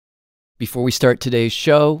Before we start today's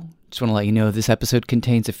show, just want to let you know this episode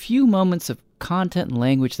contains a few moments of content and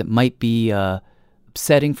language that might be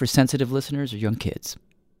upsetting for sensitive listeners or young kids.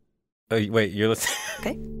 Oh, wait, you're listening?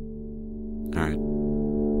 Okay. All right.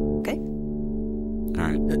 Okay. All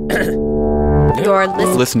right. You're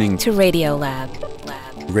Listening to Radio Lab.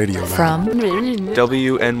 Radio Lab. From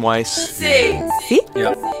WNYC. See?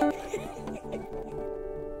 Yep.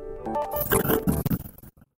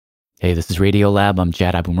 Hey, this is Radio Lab. I'm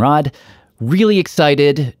Jad Abumrad. Really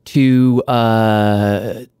excited to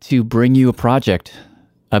bring you a project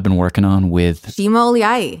I've been working on with Shima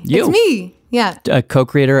Oliai. You. It's me. Yeah. a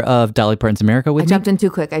co-creator of Dolly Parton's America with I me. jumped in too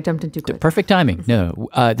quick. Perfect timing. No,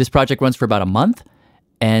 this project runs for about a month,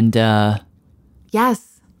 and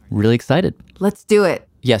Yes. really excited. Let's do it.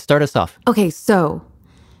 Yeah, start us off. Okay, so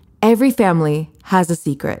every family has a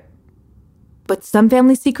secret, but some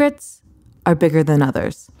family secrets are bigger than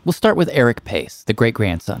others. We'll start with Eric Pace, the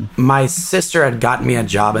great-grandson. My sister had gotten me a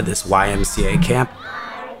job at this YMCA camp.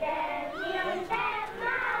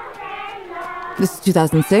 This is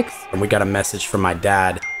 2006. And we got a message from my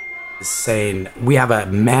dad saying, we have a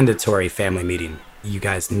mandatory family meeting. You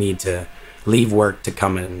guys need to leave work to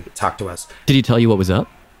come and talk to us. Did he tell you what was up?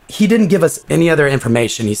 He didn't give us any other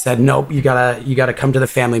information. He said, nope, you gotta come to the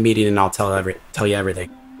family meeting and I'll tell you everything.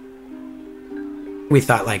 We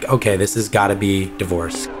thought like, okay, this has gotta be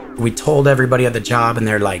divorce. We told everybody at the job and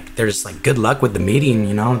they're just like, good luck with the meeting,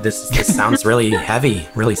 you know, this sounds really heavy,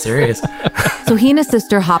 really serious. So he and his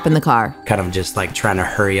sister hop in the car. Kind of just like trying to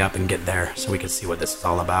hurry up and get there so we could see what this is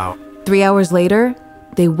all about. 3 hours later,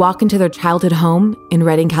 they walk into their childhood home in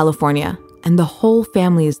Redding, California, and the whole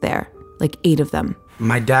family is there, like 8 of them.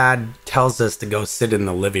 My dad tells us to go sit in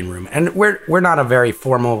the living room, and we're not a very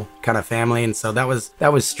formal kind of family, and so that was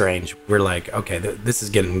strange. We're like, okay, this is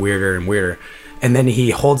getting weirder and weirder. And then he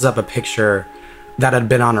holds up a picture that had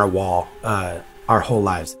been on our wall our whole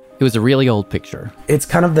lives. It was a really old picture. It's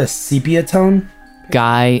kind of the sepia tone.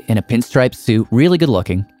 Guy in a pinstripe suit, really good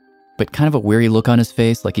looking, but kind of a weary look on his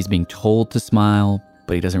face, like he's being told to smile,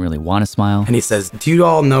 but he doesn't really want to smile. And he says, do you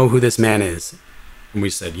all know who this man is? And we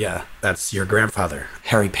said, yeah, that's your grandfather,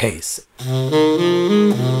 Harry Pace.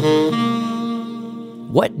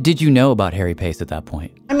 What did you know about Harry Pace at that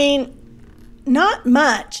point? I mean, not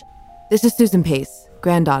much. This is Susan Pace,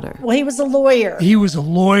 granddaughter. Well, he was a lawyer. He was a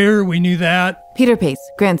lawyer. We knew that. Peter Pace,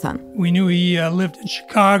 grandson. We knew he lived in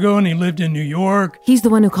Chicago and he lived in New York. He's the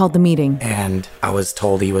one who called the meeting. And I was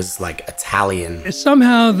told he was like Italian.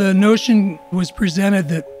 Somehow the notion was presented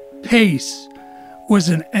that Pace was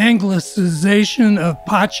an anglicization of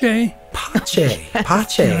Pace,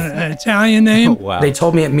 Pace. an Italian name. Wow. They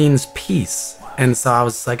told me it means peace. And so I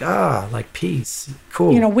was like, like peace.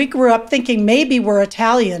 Cool. You know, we grew up thinking maybe we're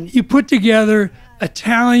Italian. You put together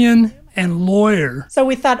Italian and lawyer. So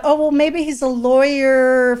we thought, oh, well, maybe he's a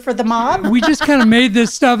lawyer for the mob. We just kind of made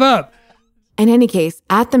this stuff up. In any case,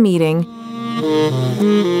 at the meeting,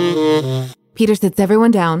 Peter sits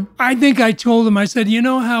everyone down. I think I told him, I said, you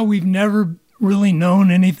know how we've never really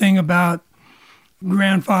known anything about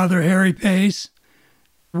grandfather Harry Pace?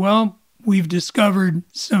 Well, we've discovered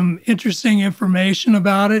some interesting information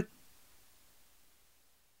about it.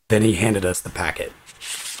 Then he handed us the packet.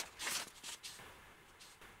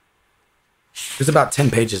 It was about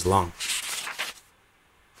 10 pages long.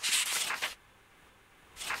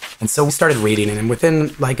 And so we started reading, and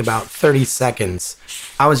within like about 30 seconds,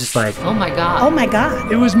 I was just like, Oh my God. Oh, my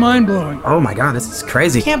God. It was mind-blowing. oh my God, this is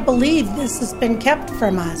crazy. Can't believe this has been kept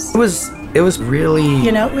from us. It was really,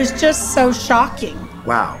 You know, it was just so shocking.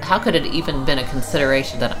 wow. How could it even been a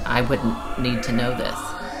consideration that I wouldn't need to know this?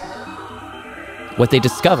 What they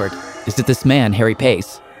discovered is that this man, Harry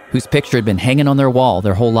Pace, whose picture had been hanging on their wall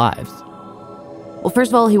their whole lives. Well,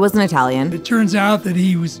 first of all, he wasn't Italian. It turns out that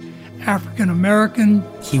he was African-American.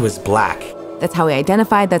 He was black. That's how he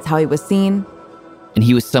identified. That's how he was seen. And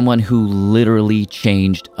he was someone who literally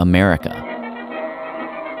changed America.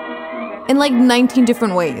 In like 19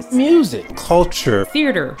 different ways. Music. Culture.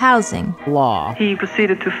 Theater. Housing. Law. He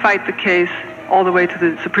proceeded to fight the case all the way to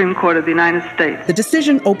the Supreme Court of the United States. The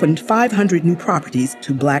decision opened 500 new properties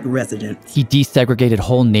to black residents. He desegregated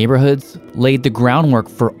whole neighborhoods, laid the groundwork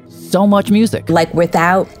for so much music. Like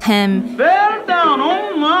without him,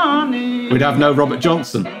 We'd have no Robert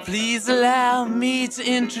Johnson. Please allow me to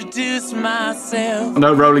introduce myself.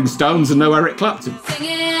 No Rolling Stones and no Eric Clapton.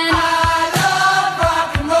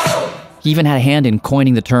 He even had a hand in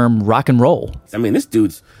coining the term rock and roll. I mean, this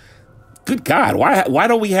dude's, good God, why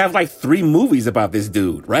don't we have like 3 movies about this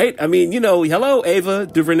dude, right? I mean, you know, hello, Ava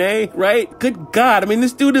DuVernay, right? Good God. I mean,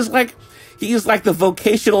 this dude is like, he is like the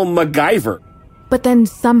vocational MacGyver. But then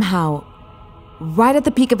somehow, right at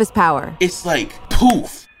the peak of his power, It's like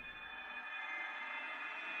poof.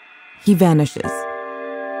 he vanishes.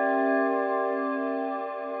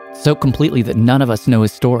 So completely that none of us know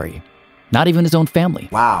his story, not even his own family.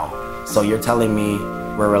 Wow. So you're telling me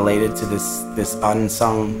we're related to this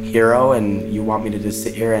unsung hero, and you want me to just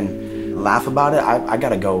sit here and laugh about it? I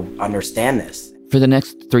gotta go understand this. For the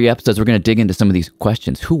next 3 episodes, we're going to dig into some of these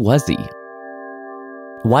questions. Who was he?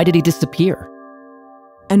 Why did he disappear?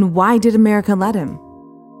 And why did America let him?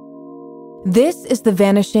 This is The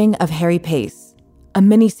Vanishing of Harry Pace, a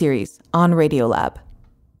miniseries on Radiolab.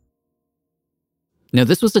 Now,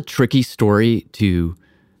 this was a tricky story to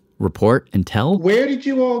report and tell. Where did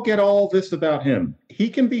you all get all this about him? He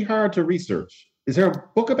can be hard to research. Is there a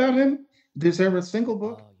book about him? Is there a single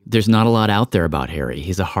book? There's not a lot out there about Harry.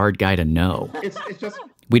 He's a hard guy to know. It's just...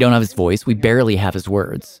 We don't have his voice. We barely have his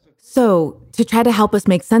words. So, to try to help us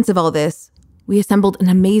make sense of all this, we assembled an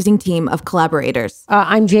amazing team of collaborators.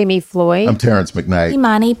 I'm Jamie Floyd. I'm Terrence McKnight.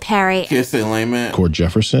 Imani Perry. Kirsten Lehman. Cord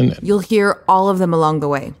Jefferson. You'll hear all of them along the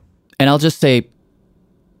way. And I'll just say,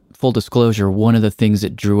 full disclosure, one of the things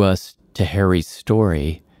that drew us to Harry's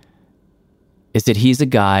story is that he's a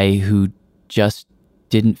guy who just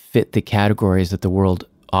didn't fit the categories that the world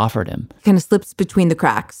offered him. Kind of slips between the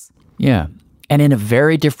cracks. Yeah. And in a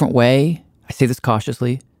very different way, I say this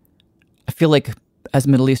cautiously, I feel like as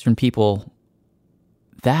Middle Eastern people,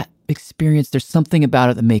 that experience, there's something about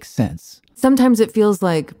it that makes sense. Sometimes it feels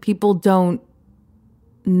like people don't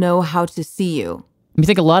know how to see you. I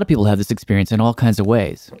think a lot of people have this experience in all kinds of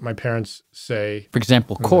ways. My parents say... For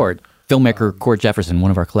example, Cord, filmmaker Cord Jefferson,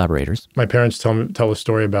 one of our collaborators. My parents tell a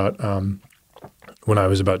story about when I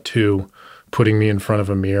was about 2, putting me in front of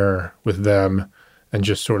a mirror with them and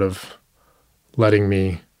just sort of letting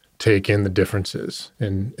me take in the differences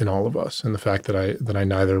in all of us, and the fact that I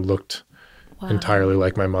neither looked entirely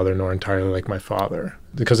like my mother nor entirely like my father.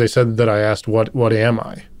 Because they said that I asked, what am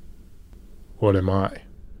I? What am I?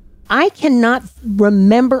 I cannot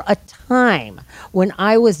remember a time when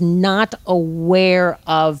I was not aware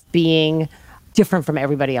of being different from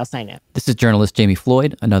everybody else I knew. This is journalist Jamie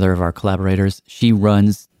Floyd, another of our collaborators. She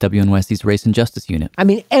runs WNYC's Race and Justice Unit. I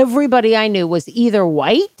mean, everybody I knew was either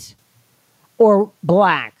white or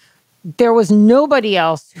black. There was nobody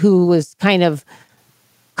else who was kind of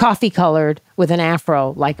coffee-colored with an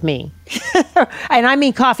afro like me. And I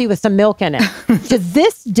mean coffee with some milk in it. To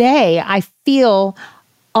this day, I feel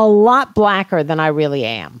a lot blacker than I really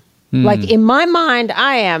am. Like, in my mind,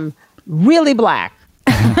 I am really black.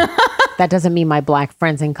 That doesn't mean my black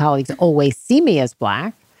friends and colleagues always see me as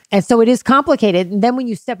black. And so it is complicated. And then when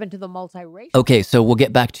you step into the multiracial... Okay, so we'll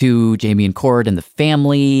get back to Jamie and Cord and the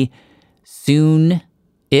family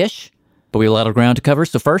soon-ish, but we have a lot of ground to cover.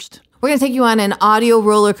 So first... We're going to take you on an audio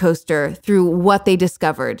roller coaster through what they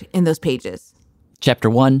discovered in those pages. Chapter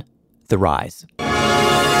 1, The Rise.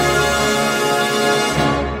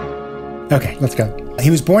 Okay, let's go. He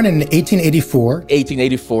was born in 1884.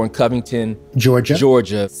 1884 in Covington,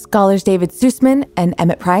 Georgia. Scholars David Sussman and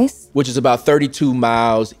Emmett Price. Which is about 32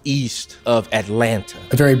 miles east of Atlanta.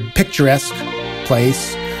 A very picturesque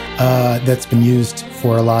place that's been used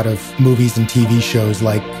for a lot of movies and TV shows,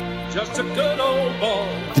 like Just a good old boy.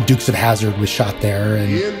 The Dukes of Hazzard was shot there,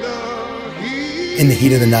 and In the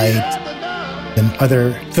Heat of the Night, and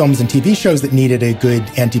other films and TV shows that needed a good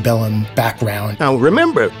antebellum background. Now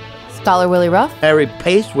remember, Scholar Willie Ruff. Harry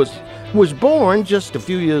Pace was born just a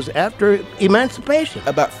few years after emancipation.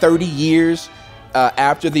 About 30 years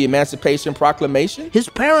after the Emancipation Proclamation. His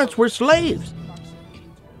parents were slaves.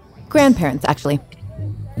 Grandparents, actually.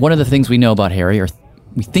 One of the things we know about Harry, or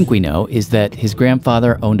we think we know, is that his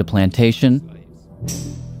grandfather owned a plantation,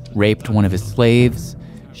 raped one of his slaves,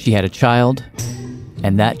 she had a child,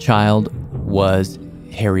 and that child was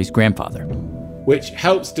Harry's grandfather. Which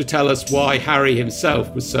helps to tell us why Harry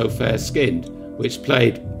himself was so fair-skinned, which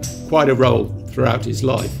played quite a role throughout his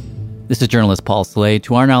life. This is journalist Paul Slade.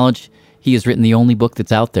 To our knowledge, he has written the only book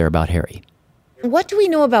that's out there about Harry. What do we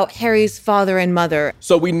know about Harry's father and mother?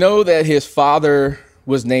 So we know that his father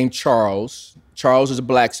was named Charles. Charles is a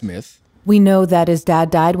blacksmith. We know that his dad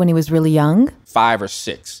died when he was really young. 5 or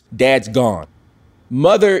 6. Dad's gone.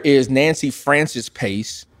 Mother is Nancy Frances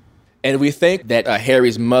Pace. And we think that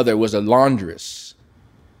Harry's mother was a laundress.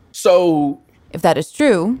 So... if that is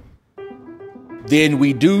true... then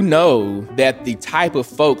we do know that the type of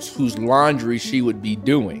folks whose laundry she would be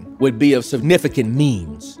doing would be of significant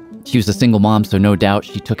means. She was a single mom, so no doubt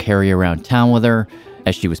she took Harry around town with her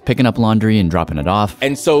as she was picking up laundry and dropping it off.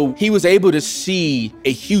 And so he was able to see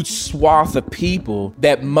a huge swath of people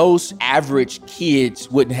that most average kids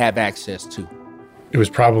wouldn't have access to. It was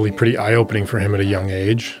probably pretty eye-opening for him at a young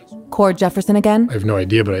age. Cord Jefferson again. I have no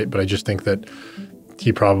idea, but I just think that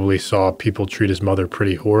he probably saw people treat his mother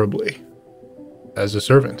pretty horribly as a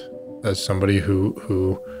servant, as somebody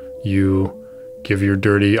who you give your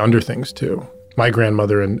dirty underthings to. My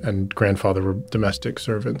grandmother and grandfather were domestic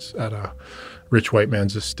servants at a rich white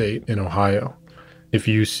man's estate in Ohio. If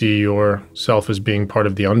you see yourself as being part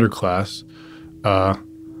of the underclass,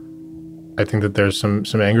 I think that there's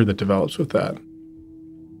some anger that develops with that.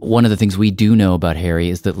 One of the things we do know about Harry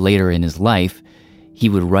is that later in his life, he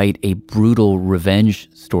would write a brutal revenge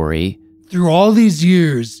story. Through all these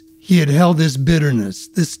years, he had held this bitterness,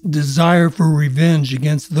 this desire for revenge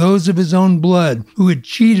against those of his own blood who had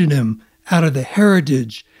cheated him out of the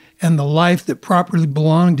heritage and the life that properly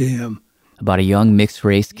belonged to him. About a young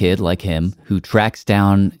mixed-race kid like him who tracks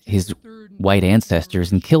down his white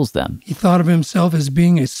ancestors and kills them. He thought of himself as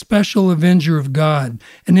being a special avenger of God,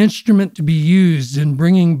 an instrument to be used in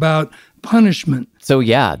bringing about punishment. So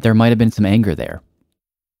yeah, there might have been some anger there.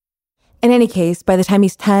 In any case, by the time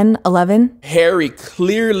he's 10, 11... Harry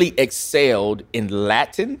clearly excelled in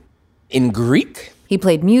Latin, in Greek. He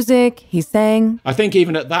played music, he sang. I think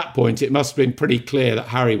even at that point, it must have been pretty clear that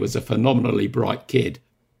Harry was a phenomenally bright kid.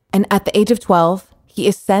 And at the age of 12, he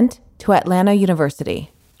is sent to Atlanta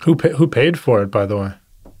University. Who paid for it, by the way?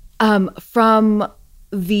 From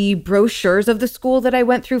the brochures of the school that I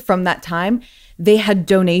went through from that time, they had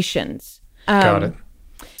donations. Got it.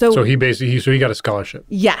 So he got a scholarship.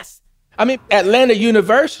 Yes. I mean, Atlanta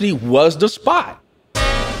University was the spot.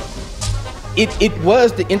 It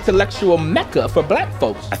was the intellectual mecca for black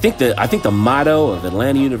folks. I think the motto of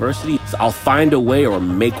Atlanta University is "I'll find a way or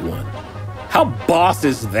make one." How boss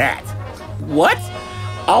is that? What?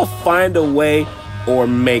 I'll find a way or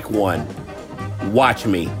make one. Watch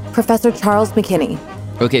me. Professor Charles McKinney.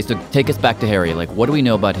 Okay, so take us back to Harry. Like, what do we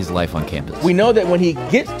know about his life on campus? We know that when he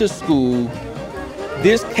gets to school,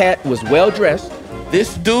 this cat was well-dressed.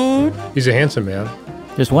 This dude... He's a handsome man.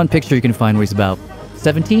 There's one picture you can find where he's about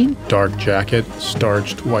 17. Dark jacket,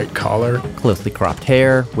 starched white collar. Closely cropped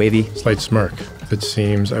hair, wavy. Slight smirk. It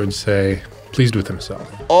seems, I would say, pleased with himself.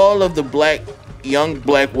 All of the young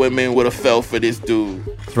black women would have fell for this dude.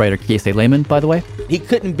 It's writer Kiese Lehman, by the way. He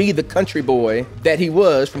couldn't be the country boy that he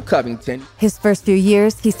was from Covington. His first few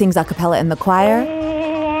years, he sings a cappella in the choir.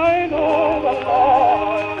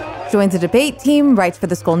 Joins a debate team, writes for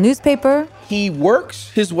the school newspaper. He works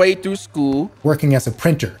his way through school. Working as a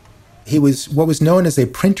printer. He was what was known as a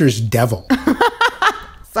printer's devil,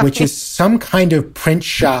 which is some kind of print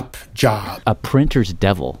shop job. A printer's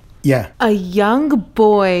devil? Yeah. A young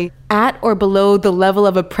boy at or below the level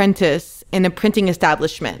of apprentice in a printing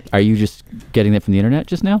establishment. Are you just getting that from the internet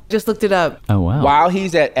just now? Just looked it up. Oh, wow. While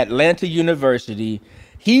he's at Atlanta University,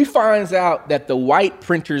 he finds out that the white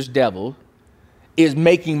printer's devil is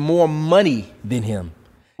making more money than him.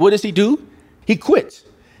 What does he do? He quits.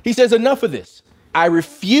 He says, enough of this. I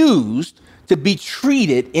refused to be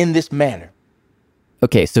treated in this manner.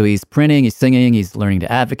 Okay, so he's printing, he's singing, he's learning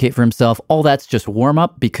to advocate for himself. All that's just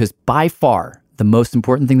warm-up, because by far, the most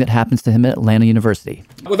important thing that happens to him at Atlanta University.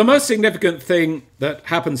 Well, the most significant thing that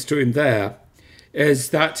happens to him there is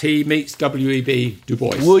that he meets W.E.B. Du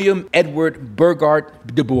Bois. William Edward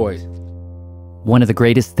Burghardt Du Bois. One of the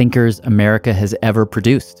greatest thinkers America has ever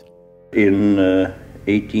produced. In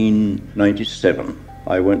 1897,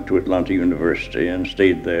 I went to Atlanta University and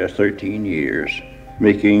stayed there 13 years,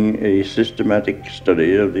 making a systematic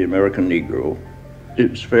study of the American Negro.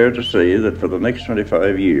 It's fair to say that for the next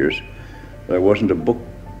 25 years, there wasn't a book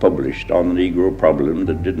published on the Negro problem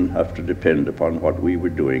that didn't have to depend upon what we were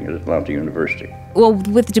doing at Atlanta University. Well,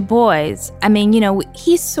 with Du Bois, I mean,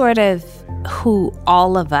 he's sort of who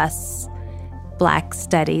all of us Black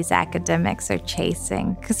studies academics are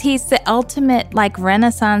chasing, because he's the ultimate,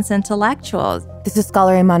 Renaissance intellectual. This is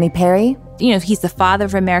scholar Imani Perry. He's the father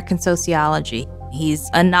of American sociology. He's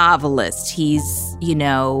a novelist. He's, one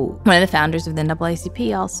of the founders of the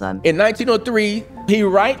NAACP also. In 1903, he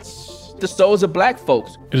writes The Souls of Black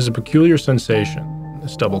Folks. It is a peculiar sensation,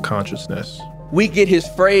 this double consciousness. We get his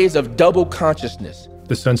phrase of double consciousness.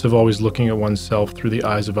 The sense of always looking at oneself through the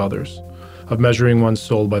eyes of others, of measuring one's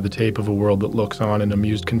soul by the tape of a world that looks on in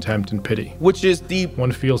amused contempt and pity. Which is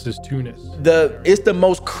one feels his two-ness. It's the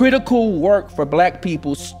most critical work for black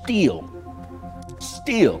people still.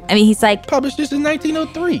 I mean, he's published this in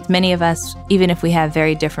 1903. Many of us, even if we have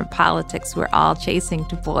very different politics, we're all chasing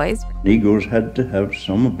Du Bois. Negroes had to have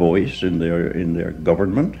some voice in their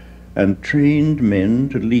government and trained men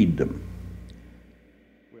to lead them.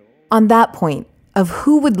 On that point of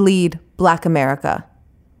who would lead Black America,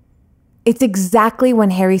 it's exactly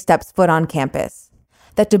when Harry steps foot on campus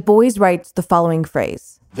that Du Bois writes the following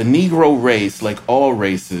phrase. The Negro race, like all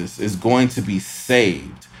races, is going to be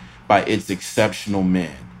saved by its exceptional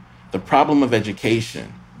men. The problem of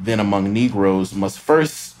education, then among Negroes, must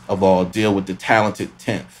first of all deal with the talented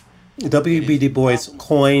 10th. W.B. Du Bois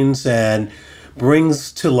coins and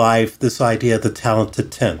brings to life this idea of the talented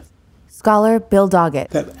 10th. Scholar Bill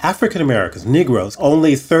Doggett. That African Americans, Negroes,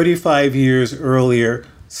 only 35 years earlier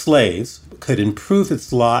slaves, could improve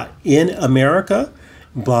its lot in America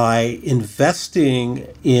by investing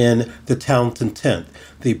in the talented 10th,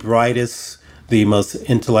 the brightest, the most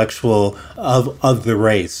intellectual of the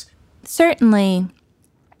race. Certainly,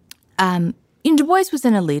 Du Bois was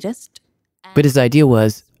an elitist. But his idea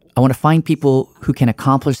was, I want to find people who can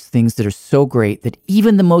accomplish things that are so great that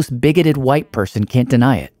even the most bigoted white person can't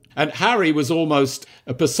deny it. And Harry was almost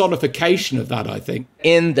a personification of that, I think.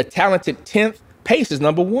 In the talented 10th, Pace is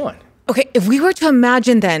number one. Okay, if we were to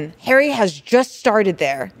imagine then, Harry has just started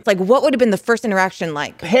there. Like, what would have been the first interaction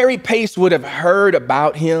like? Harry Pace would have heard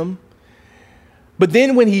about him. But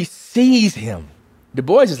then when he sees him, Du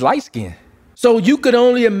Bois is light-skinned. So you could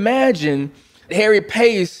only imagine Harry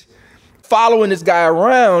Pace following this guy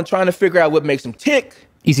around, trying to figure out what makes him tick.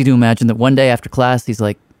 Easy to imagine that one day after class, he's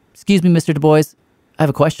like, "Excuse me, Mr. Du Bois, I have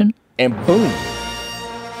a question." And boom.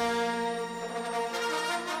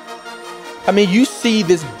 I mean, you see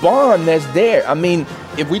this bond that's there. I mean,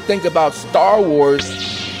 if we think about Star Wars,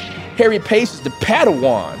 Harry Pace is the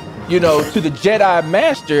Padawan, to the Jedi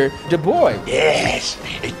Master, Du Bois. Yes,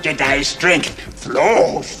 Jedi strength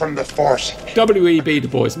flows from the Force. W.E.B. Du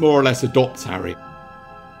Bois more or less adopts Harry.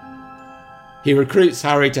 He recruits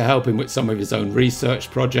Harry to help him with some of his own research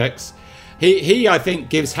projects. He, I think,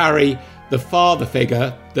 gives Harry the father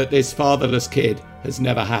figure that this fatherless kid has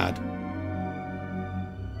never had.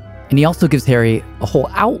 And he also gives Harry a whole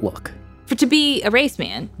outlook. To be a race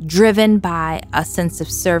man, driven by a sense of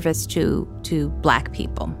service to Black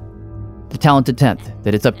people. The talented 10th,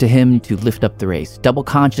 that it's up to him to lift up the race. Double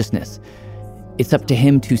consciousness. It's up to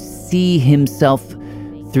him to see himself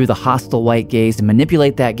through the hostile white gaze and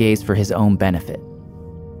manipulate that gaze for his own benefit.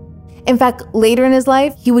 In fact, later in his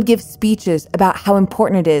life, he would give speeches about how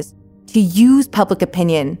important it is to use public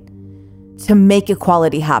opinion to make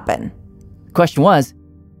equality happen. The question was,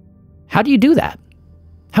 how do you do that?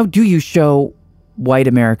 How do you show white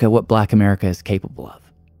America what Black America is capable of?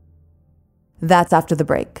 That's after the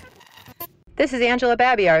break. This is Angela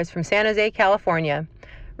Babiars from San Jose, California.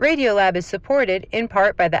 Radiolab is supported in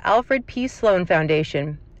part by the Alfred P. Sloan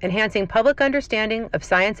Foundation, enhancing public understanding of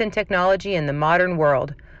science and technology in the modern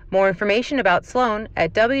world. More information about Sloan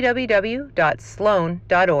at www.sloan.org.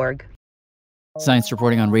 Science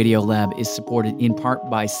reporting on Radiolab is supported in part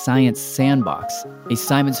by Science Sandbox, a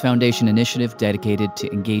Simons Foundation initiative dedicated to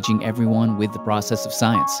engaging everyone with the process of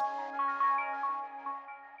science.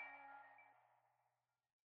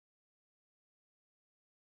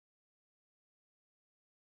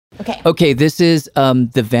 Okay, this is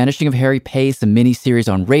The Vanishing of Harry Pace, a mini-series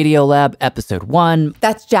on Radiolab, Episode 1.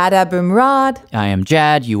 That's Jad Abumrad. I am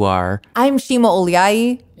Jad, you are... I'm Shima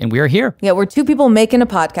Oliai. And we are here. Yeah, we're two people making a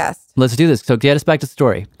podcast. Let's do this. So get us back to the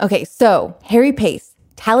story. Okay, so Harry Pace,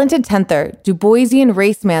 talented 10ther, Du Boisian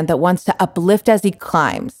race man that wants to uplift as he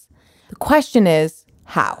climbs. The question is,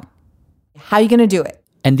 how? How are you going to do it?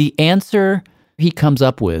 And the answer he comes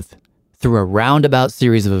up with through a roundabout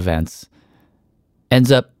series of events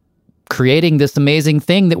ends up creating this amazing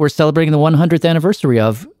thing that we're celebrating the 100th anniversary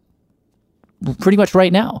of pretty much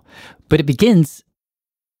right now. But it begins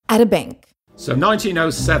at a bank. So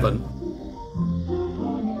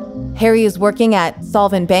 1907. Harry is working at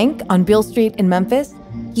Solvent Bank on Beale Street in Memphis.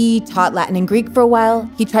 He taught Latin and Greek for a while.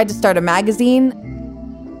 He tried to start a magazine.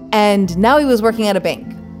 And now he was working at a bank.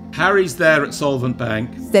 Harry's there at Solvent Bank,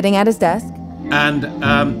 sitting at his desk. And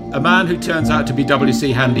a man who turns out to be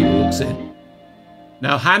W.C. Handy walks in.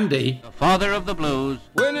 Now, Handy, the father of the blues,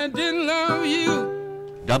 when I didn't love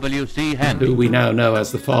you, W.C. Handy, who we now know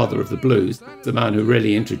as the father of the blues, the man who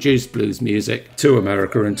really introduced blues music to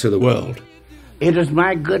America and to the world. It is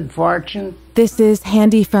my good fortune. This is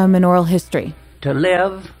Handy from An Oral History. To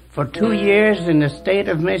live for 2 years in the state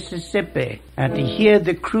of Mississippi and to hear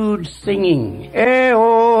the crude singing,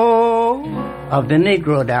 eh-oh, of the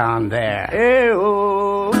Negro down there,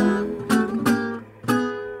 eh-oh.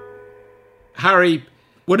 Harry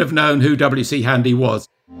would have known who W.C. Handy was.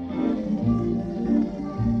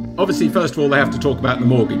 Obviously, first of all, they have to talk about the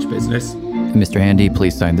mortgage business. Mr. Handy,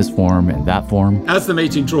 please sign this form and that form. As the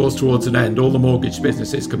meeting draws towards an end, all the mortgage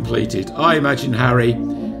business is completed. I imagine Harry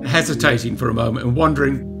hesitating for a moment and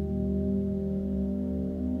wondering,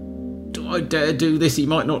 do I dare do this? He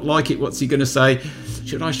might not like it. What's he going to say?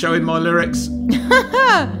 Should I show him my lyrics?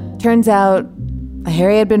 Turns out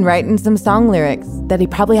Harry had been writing some song lyrics that he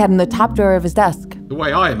probably had in the top drawer of his desk. The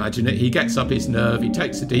way I imagine it, he gets up his nerve, he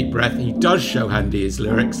takes a deep breath, he does show Handy his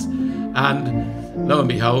lyrics, and lo and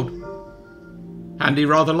behold, Handy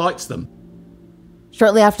rather likes them.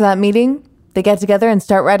 Shortly after that meeting, they get together and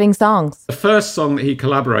start writing songs. The first song that he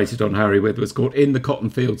collaborated on Harry with was called In the Cotton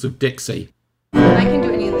Fields of Dixie. I can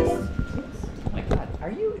do any of this.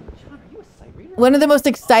 One of the most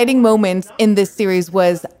exciting moments in this series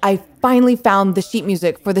was I finally found the sheet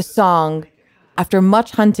music for the song after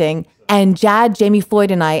much hunting, and Jad, Jamie Floyd,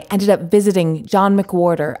 and I ended up visiting John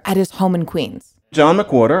McWhorter at his home in Queens. John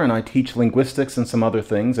McWhorter, and I teach linguistics and some other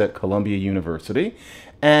things at Columbia University.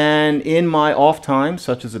 And in my off time,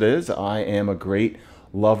 such as it is, I am a great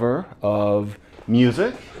lover of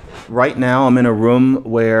music. Right now, I'm in a room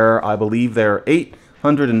where I believe there are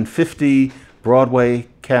 850 Broadway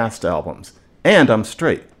cast albums. And I'm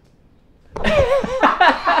straight. I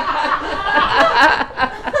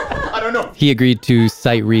don't know. He agreed to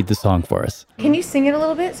sight read the song for us. Can you sing it a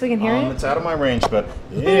little bit so we can hear it? It's out of my range, but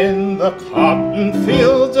in the cotton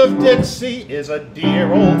fields of Dixie is a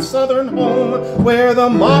dear old southern home where the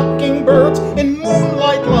mockingbirds in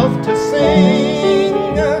moonlight love to sing.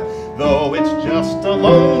 Though it's just a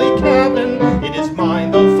lonely cabin, it is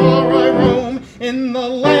mine though far I roam in the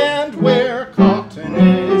land where cotton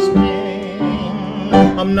is king.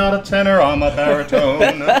 I'm not a tenor, I'm a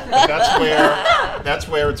baritone. That's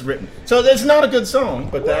where it's written. So it's not a good song,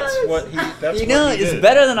 but that's what he it's did.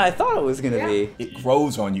 better than I thought it was going to be. It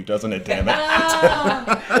grows on you, doesn't it, damn it?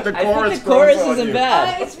 The chorus isn't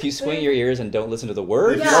bad. If you swing your ears and don't listen to the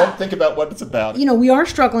words. If you don't think about what it's about. You know, we are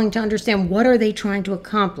struggling to understand what are they trying to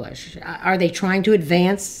accomplish. Are they trying to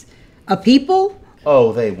advance a people?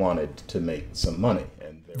 Oh, they wanted to make some money.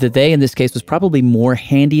 The they in this case was probably more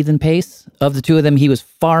Handy than Pace. Of the two of them, he was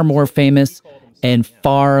far more famous and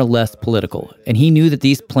far less political. And he knew that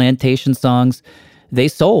these plantation songs, they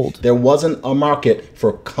sold. There wasn't a market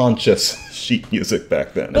for conscious sheet music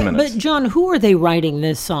back then. But John, who are they writing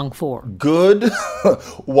this song for? Good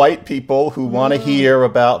white people who want to hear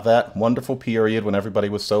about that wonderful period when everybody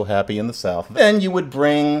was so happy in the South. Then you would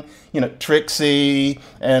bring, Trixie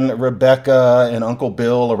and Rebecca and Uncle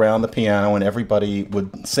Bill around the piano, and everybody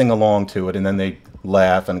would sing along to it, and then they'd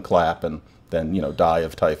laugh and clap and then, die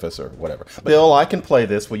of typhus or whatever. Bill, I can play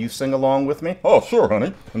this. Will you sing along with me? Oh, sure,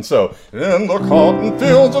 honey. And so, in the cotton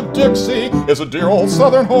fields of Dixie is a dear old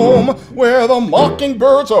southern home where the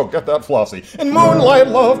mockingbirds, oh, get that Flossie, and moonlight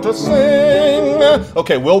love to sing.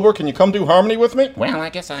 Okay, Wilbur, can you come do harmony with me? Well, I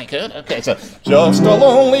guess I could. Okay, so, just a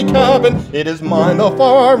lonely cabin, it is mine though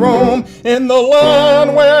far I roam, in the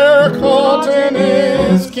land where cotton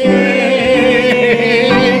is king.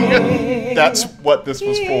 That's what this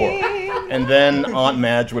was for. And then Aunt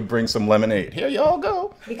Madge would bring some lemonade. Here you all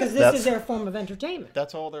go. Because this is their form of entertainment.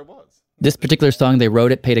 That's all there was. This particular song, they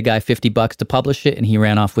wrote it, paid a guy $50 to publish it, and he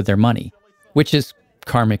ran off with their money, which is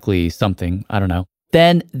karmically something. I don't know.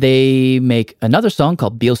 Then they make another song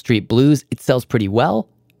called Beale Street Blues. It sells pretty well.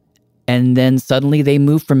 And then suddenly they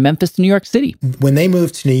move from Memphis to New York City. When they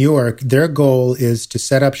move to New York, their goal is to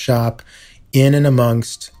set up shop in and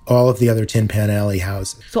amongst all of the other Tin Pan Alley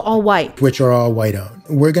houses. So all white. Which are all white-owned.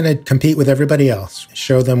 We're going to compete with everybody else,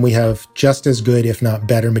 show them we have just as good, if not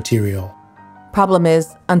better, material. Problem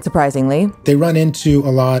is, unsurprisingly, they run into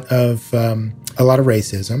a lot of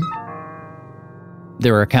racism.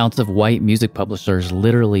 There are accounts of white music publishers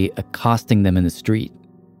literally accosting them in the street.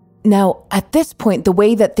 Now, at this point, the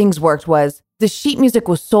way that things worked was the sheet music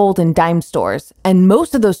was sold in dime stores, and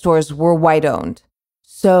most of those stores were white-owned.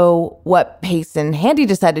 So what Pace and Handy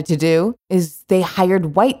decided to do is they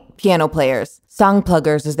hired white piano players, song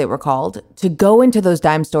pluggers as they were called, to go into those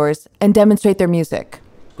dime stores and demonstrate their music.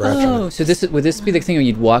 Oh, so would this be the thing when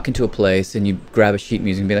you'd walk into a place and you'd grab a sheet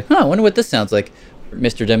music and be like, I wonder what this sounds like.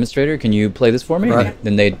 Mr. Demonstrator, can you play this for me? Right.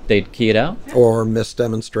 Then they'd key it out? Or Miss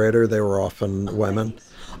Demonstrator, they were often women.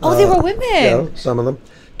 Oh, they were women. Yeah, some of them.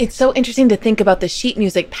 It's so interesting to think about the sheet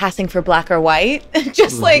music passing for black or white,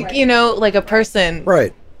 just like, like a person.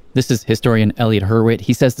 Right. This is historian Elliot Hurwitz.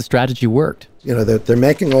 He says the strategy worked. They're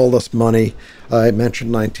making all this money. I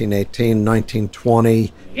mentioned 1918,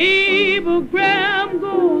 1920. Cablegram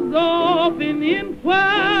goes off in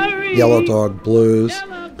inquiry. Yellow Dog Blues.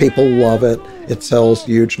 People love it. It sells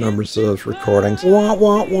huge numbers of recordings. Wah,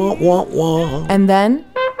 wah, wah, wah, wah. And then?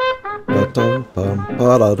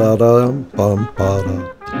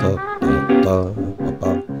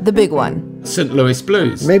 The big one. St. Louis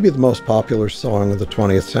Blues. Maybe the most popular song of the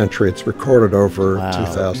 20th century. It's recorded over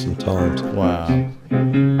 2,000 times. Wow.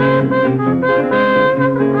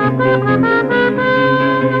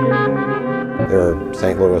 There are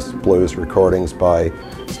St. Louis blues recordings by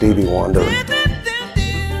Stevie Wonder.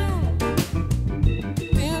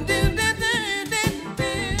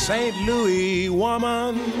 St. Louis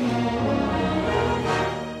woman.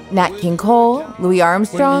 Nat King Cole, Louis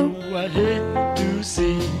Armstrong. The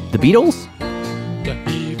Beatles?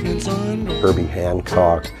 Herbie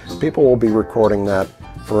Hancock. People will be recording that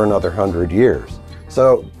for another 100 years.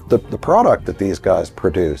 So the product that these guys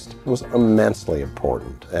produced was immensely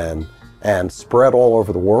important and spread all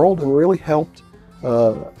over the world and really helped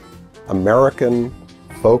American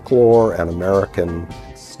folklore and American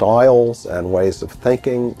styles and ways of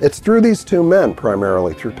thinking. It's through these two men,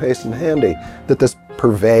 primarily through Pace and Handy, that this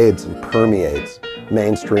pervades and permeates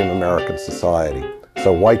mainstream American society.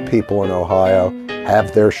 So white people in Ohio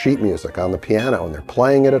have their sheet music on the piano and they're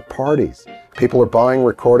playing it at parties. People are buying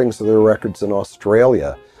recordings of their records in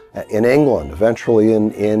Australia, in England, eventually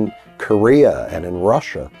in Korea and in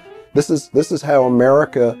Russia. This is how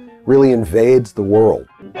America really invades the world.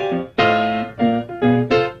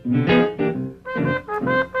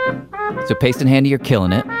 So Pace and Handy are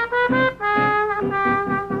killing it.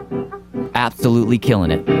 Absolutely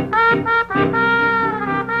killing it.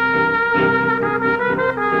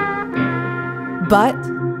 But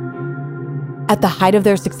at the height of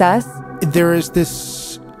their success, there is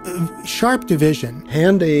this sharp division.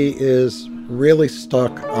 Handy is really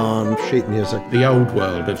stuck on sheet music. The old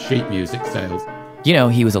world of sheet music sales. You know,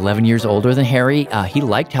 he was 11 years older than Harry. He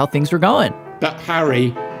liked how things were going. That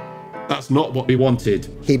Harry, that's not what we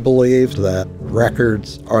wanted. He believed that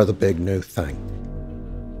records are the big new thing.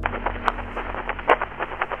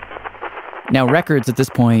 Now, records at this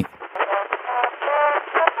point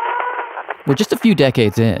were just a few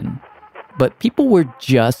decades in, but people were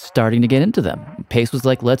just starting to get into them. Pace was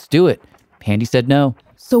like, let's do it. Handy said no.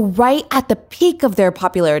 So right at the peak of their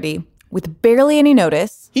popularity, with barely any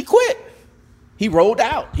notice, he quit. He rolled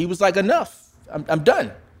out. He was like, enough. I'm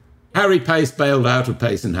done. Harry Pace bailed out of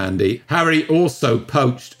Pace and Handy. Harry also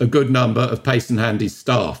poached a good number of Pace and Handy's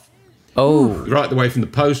staff. Oh. Right the way from the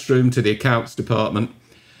post room to the accounts department.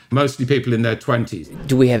 Mostly people in their 20s.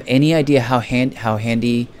 Do we have any idea how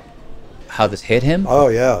this hit him? Oh,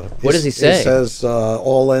 yeah. What does he say? He says,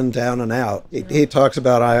 all in, down and out. He talks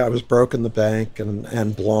about, I was broke in the bank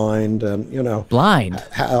and blind and, you know. Blind?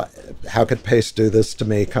 How could Pace do this to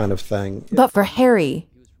me kind of thing. But for Harry,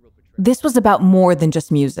 this was about more than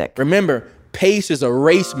just music. Remember, Pace is a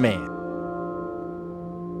race man.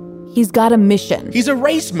 He's got a mission. He's a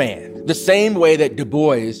race man, the same way that Du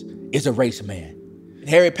Bois is a race man.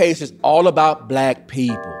 Harry Pace is all about black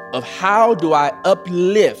people, of how do I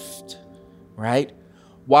uplift, right,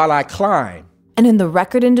 while I climb. And in the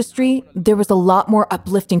record industry, there was a lot more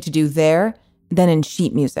uplifting to do there than in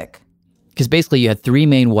sheet music. Because basically you had three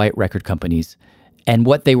main white record companies, and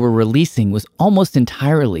what they were releasing was almost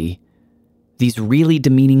entirely these really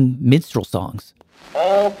demeaning minstrel songs.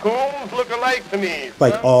 All coons look alike to me.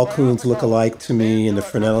 Like All Coons Look Alike to Me and The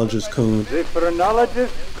Phrenologist Coon. The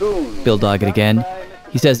Phrenologist Coon. Bill Doggett again.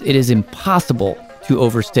 He says it is impossible to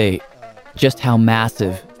overstate just how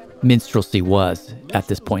massive minstrelsy was at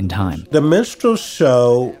this point in time. The minstrel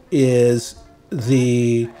show is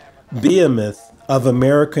the behemoth of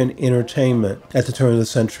American entertainment at the turn of the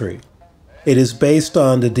century. It is based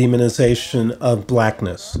on the demonization of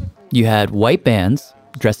blackness. You had white bands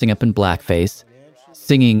dressing up in blackface,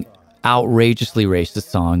 singing outrageously racist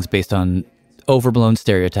songs based on overblown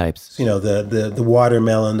stereotypes. You know, the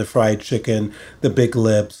watermelon, the fried chicken, the big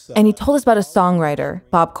lips. And he told us about a songwriter,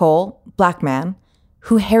 Bob Cole, black man,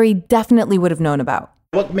 who Harry definitely would have known about.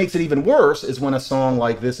 What makes it even worse is when a song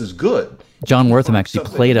like this is good. John Wortham actually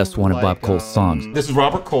played us one of Bob Cole's songs. This is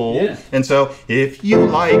Robert Cole. Yeah. And so, if you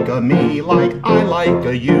like me like I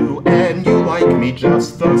like you, and you like me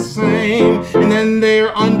just the same, and then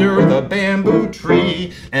they're under the bamboo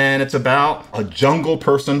tree, and it's about a jungle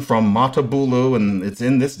person from Matabulu, and it's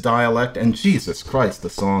in this dialect, and Jesus Christ, the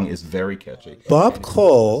song is very catchy. Bob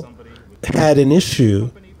Cole had an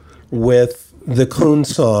issue with the coon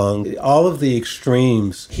song, all of the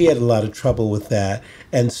extremes. He had a lot of trouble with that.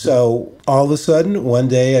 And so all of a sudden, one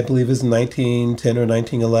day, I believe it was 1910 or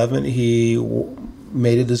 1911, he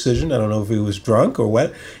made a decision. I don't know if he was drunk or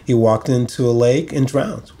what. He walked into a lake and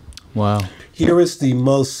drowned. Wow. Here is the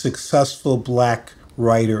most successful black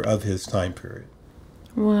writer of his time period.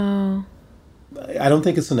 Wow. I don't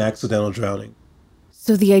think it's an accidental drowning.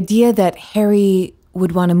 So the idea that Harry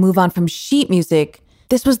would want to move on from sheet music,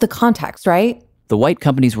 this was the context, right? The white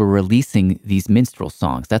companies were releasing these minstrel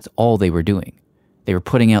songs. That's all they were doing. They were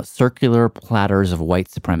putting out circular platters of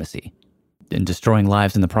white supremacy and destroying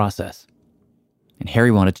lives in the process. And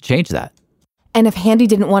Harry wanted to change that. And if Handy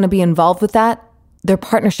didn't want to be involved with that, their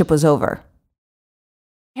partnership was over.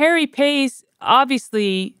 Harry Pace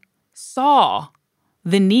obviously saw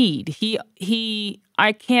the need.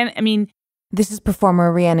 This is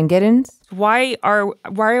performer Rhiannon Giddens. Why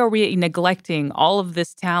are we neglecting all of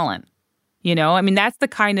this talent? That's the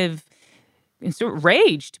kind of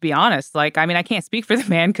rage, to be honest. I can't speak for the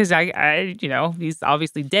man because he's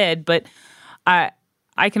obviously dead, but I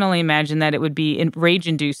can only imagine that it would be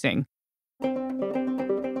rage-inducing.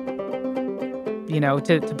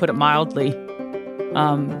 To put it mildly.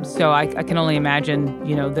 So I can only imagine,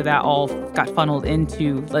 that all got funneled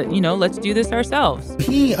into, let's do this ourselves.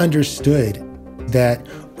 He understood that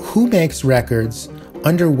who makes records,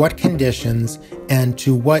 under what conditions, and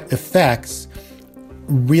to what effects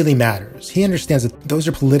really matters. He understands that those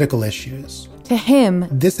are political issues. To him,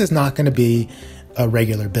 this is not going to be a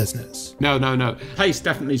regular business. No. Pace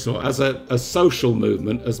definitely saw it as a social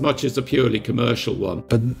movement as much as a purely commercial one.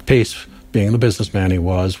 But Pace, being the businessman he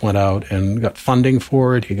was, went out and got funding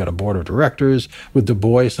for it. He got a board of directors with Du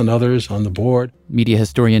Bois and others on the board. Media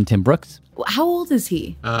historian Tim Brooks. How old is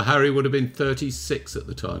he? Harry would have been 36 at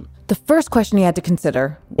the time. The first question he had to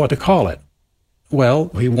consider: what to call it? Well,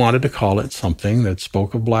 he wanted to call it something that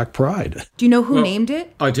spoke of Black pride. Do you know who named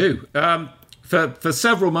it? I do. For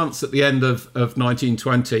several months at the end of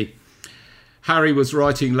 1920, Harry was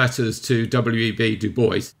writing letters to W.E.B. Du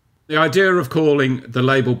Bois. The idea of calling the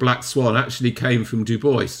label Black Swan actually came from Du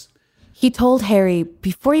Bois. He told Harry,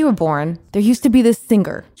 before you were born, there used to be this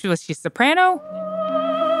singer. Was she soprano?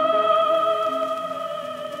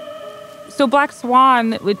 So Black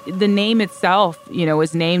Swan, the name itself,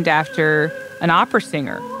 was named after an opera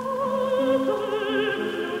singer,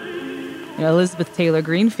 Elizabeth Taylor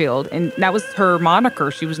Greenfield, and that was her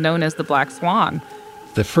moniker. She was known as the Black Swan.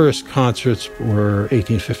 The first concerts were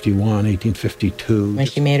 1851, 1852. When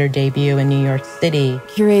she made her debut in New York City,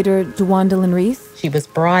 curator Dewandalyn Reese, she was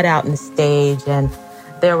brought out on the stage and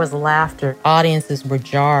there was laughter. Audiences were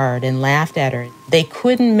jarred and laughed at her. They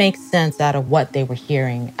couldn't make sense out of what they were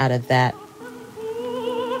hearing out of that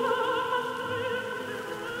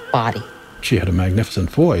body. She had a magnificent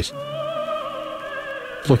voice.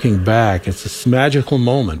 Looking back, it's this magical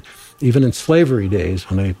moment, even in slavery days,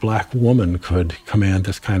 when a Black woman could command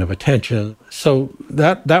this kind of attention. So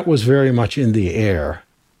that was very much in the air.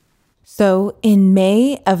 So in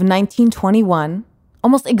May of 1921,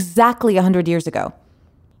 almost exactly 100 years ago,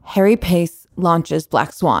 Harry Pace launches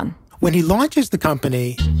Black Swan. When he launches the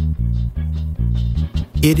company,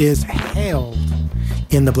 it is hailed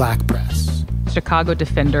in the Black press. Chicago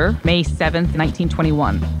Defender, May 7th,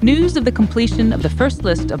 1921. News of the completion of the first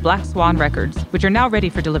list of Black Swan records, which are now ready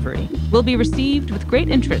for delivery, will be received with great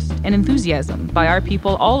interest and enthusiasm by our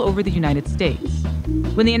people all over the United States.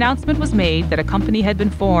 When the announcement was made that a company had been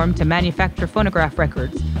formed to manufacture phonograph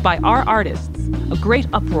records by our artists, a great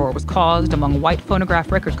uproar was caused among white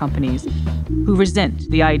phonograph record companies who resent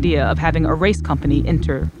the idea of having a race company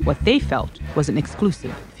enter what they felt was an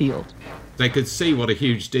exclusive field. They could see what a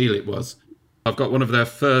huge deal it was. I've got one of their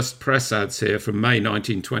first press ads here from May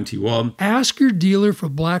 1921. Ask your dealer for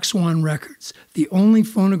Black Swan Records, the only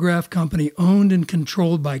phonograph company owned and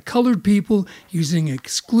controlled by colored people using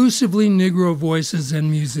exclusively Negro voices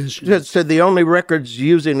and musicians. So the only records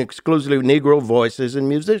using exclusively Negro voices and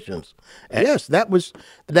musicians. Yes, that was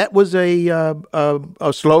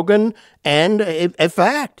a slogan and a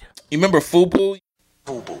fact. You remember FUBU?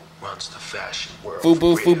 FUBU runs the fashion world.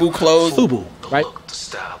 FUBU clothes. FUBU, right? The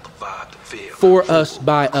style, the vibe, the feel. For us,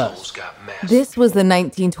 by us. This was the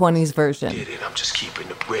 1920s version. I'm just keeping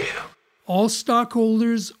it real. All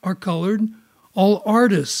stockholders are colored. All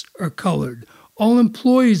artists are colored. All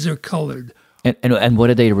employees are colored. And what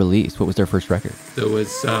did they release? What was their first record? There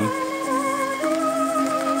was At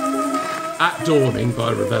Dawning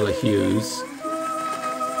by Ravella Hughes.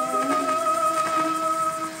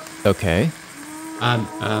 Okay. And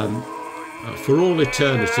For All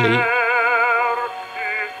Eternity.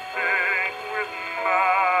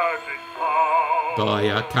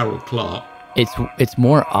 By Carol Clark. It's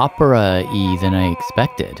more opera-y than I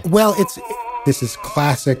expected. Well, this is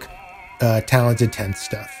classic Talented Tenth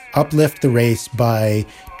stuff. Uplift the race by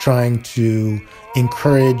trying to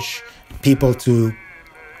encourage people to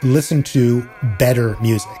listen to better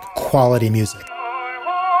music, quality music.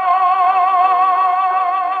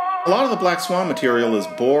 A lot of the Black Swan material is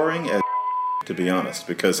boring as to be honest,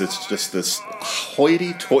 because it's just this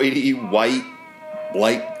hoity-toity, white,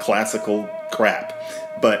 light, classical crap.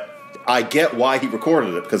 But I get why he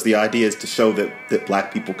recorded it, because the idea is to show that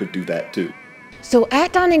Black people could do that too. So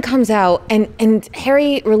At Dawning comes out, and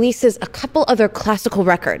Harry releases a couple other classical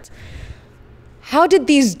records. How did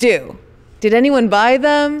these do? Did anyone buy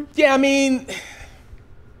them? Yeah, I mean,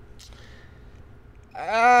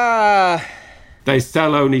 They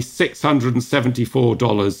sell only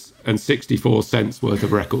 $674.64 worth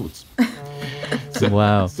of records.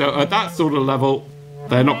 Wow. So at that sort of level,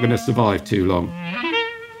 they're not going to survive too long.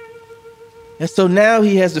 and so now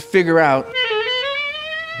he has to figure out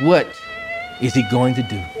what is he going to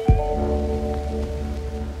do.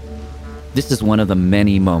 This is one of the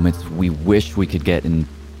many moments we wish we could get in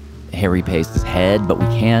Harry Pace's head, but we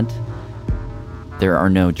can't. There are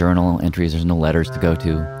no journal entries, there's no letters to go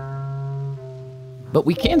to. But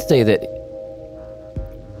we can say that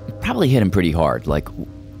it probably hit him pretty hard. Like,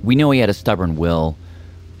 we know he had a stubborn will,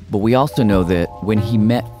 but we also know that when he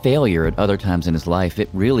met failure at other times in his life, it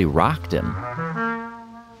really rocked him.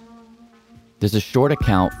 There's a short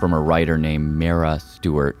account from a writer named Mara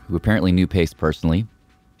Stewart, who apparently knew Pace personally,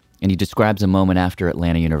 and he describes a moment after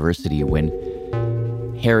Atlanta University when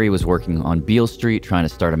Harry was working on Beale Street trying to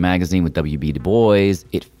start a magazine with W.B. Du Bois.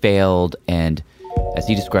 It failed, and as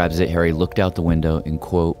he describes it, Harry looked out the window and,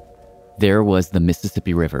 quote, "There was the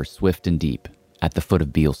Mississippi River, swift and deep, at the foot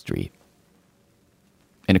of Beale Street."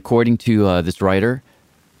 And according to this writer,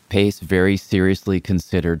 Pace very seriously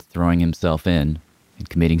considered throwing himself in and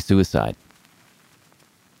committing suicide.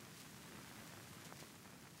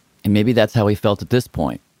 And maybe that's how he felt at this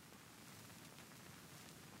point.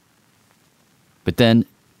 But then,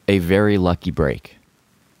 a very lucky break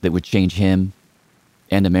that would change him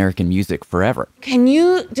and American music forever. Can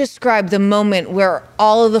you describe the moment where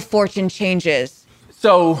all of the fortune changes?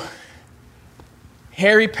 So,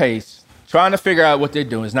 Harry Pace, trying to figure out what they're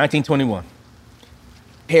doing. It's 1921.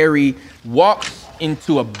 Harry walks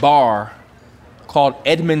into a bar called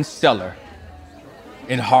Edmund's Cellar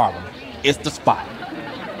in Harlem. It's the spot.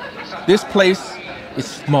 This place is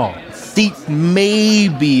small. Seats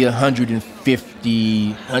maybe 150,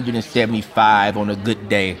 175 on a good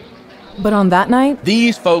day. But on that night,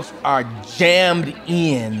 These folks are jammed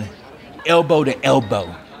in, elbow to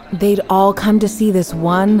elbow. they'd all come to see this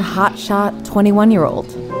one hotshot 21-year-old.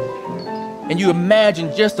 And you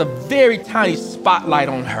imagine just a very tiny spotlight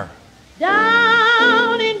on her.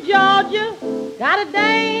 Down in Georgia, got a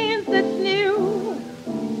dance that's new.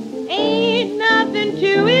 Ain't nothing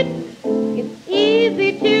to it, it's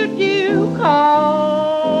easy to do.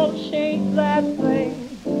 Call, shake that thing.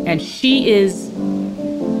 And she is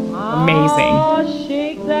amazing. Oh,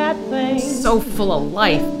 shake that thing. So full of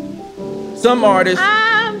life. Some artists,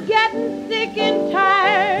 I'm getting sick and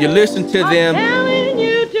tired. you listen to them, Telling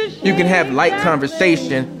you to shake you can have light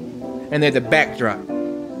conversation, and they're the backdrop.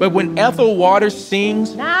 But when Ethel Waters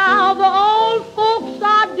sings, Now the old folks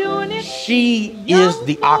are doing it, she is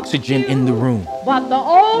the oxygen in the room. but the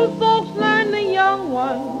old folks learn the young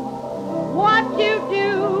ones what you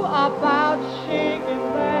do about shaking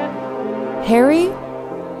that. Harry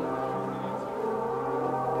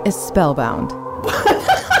is spellbound.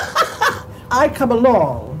 I come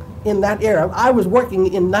along in that era. I was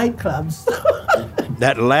working in nightclubs.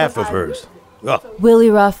 That laugh of hers. Oh, Willie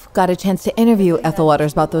Ruff got a chance to interview Ethel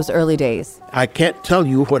Waters about those early days. I can't tell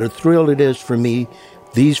you what a thrill it is for me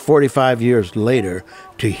these 45 years later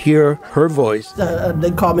to hear her voice.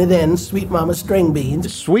 They called me then Sweet Mama String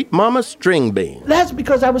Beans. Sweet Mama String Beans. That's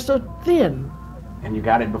because I was so thin. And you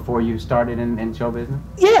got it before you started in show business?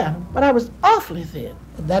 Yeah, but I was awfully thin.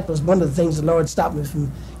 That was one of the things the Lord stopped me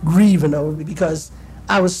from grieving over because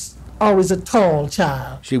I was always a tall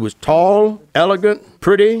child. She was tall, elegant,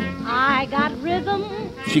 pretty. I got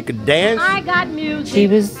rhythm, She could dance. I got music. She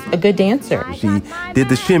was a good dancer. She did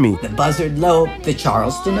the shimmy. The Buzzard Lope, the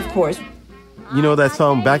Charleston, of course. You know that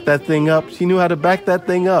song, Back That Thing Up? She knew how to back that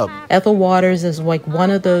thing up. Ethel Waters is like one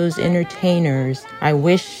of those entertainers. I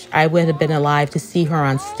wish I would have been alive to see her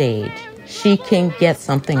on stage. She can get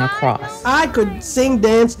something across. I could sing,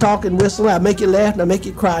 dance, talk, and whistle. I'd make you laugh and I'd make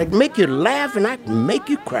you cry. Make you laugh and I'd make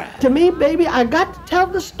you cry. To me, baby, I got to tell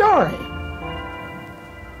the story.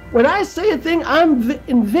 When I say a thing, I'm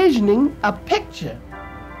envisioning a picture.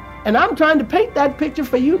 And I'm trying to paint that picture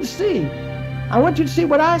for you to see. I want you to see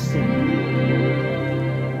what I see.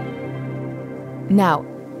 Now,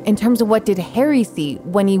 in terms of what did Harry see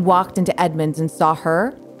when he walked into Edmonds and saw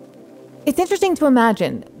her, it's interesting to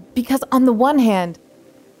imagine because on the one hand,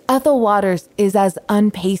 Ethel Waters is as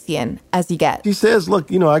un-Pacian as you get. She says,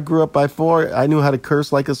 look, I grew up by 4. I knew how to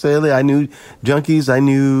curse like a sailor. I knew junkies. I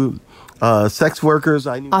knew sex workers.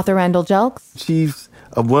 I knew Author Randall Jelks. She's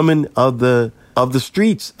a woman of the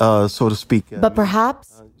streets, so to speak. But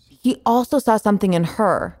perhaps he also saw something in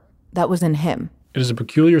her that was in him. It is a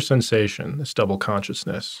peculiar sensation, this double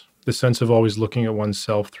consciousness, the sense of always looking at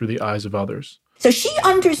oneself through the eyes of others. So she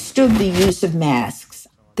understood the use of masks.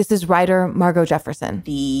 This is writer Margot Jefferson.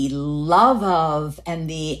 The love of and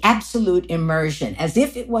the absolute immersion, as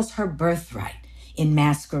if it was her birthright in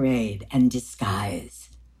masquerade and disguise.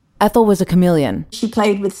 Ethel was a chameleon. She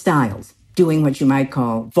played with styles, doing what you might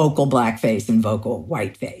call vocal blackface and vocal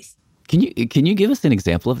whiteface. Can you give us an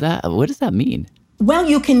example of that? What does that mean? Well,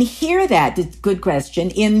 you can hear that. It's a good question.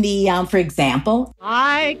 In the, for example,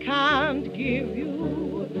 I can't give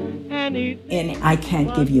you anything. I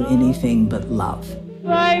can't give you anything but love.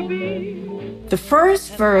 Baby. The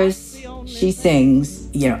first verse she sings,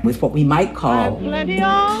 with what we might call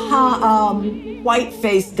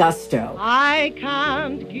white-faced gusto. I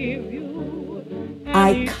can't give you.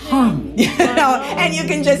 I come, and you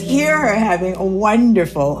can just hear her having a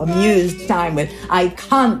wonderful, amused time with, I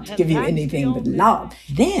can't give you anything but love.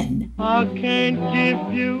 Then, I can't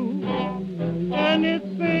give you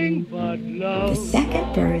anything but love. The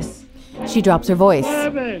second verse, she drops her voice.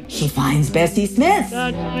 She finds Bessie Smith,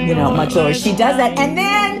 much lower. She does that, and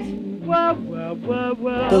then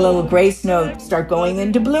the little grace notes start going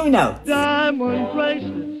into blue notes. Diamond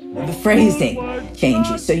bracelets. The phrasing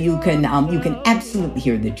changes, so you can absolutely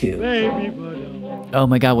hear the two. Oh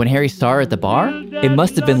my God, when Harry saw her at the bar, it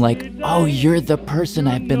must have been like, oh, you're the person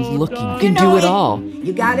I've been looking for. You can do it all.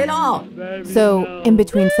 You got it all. So, in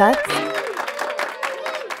between sets,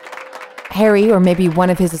 Harry, or maybe one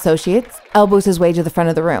of his associates, elbows his way to the front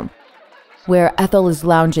of the room, where Ethel is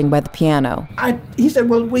lounging by the piano. He said,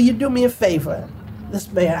 well, will you do me a favor?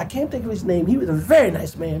 This man, I can't think of his name. He was a very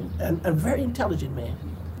nice man and a very intelligent man.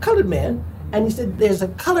 Colored man, and he said, there's a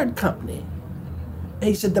colored company. And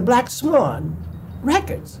he said, the Black Swan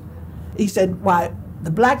Records. He said, why, the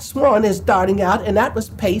Black Swan is starting out, and that was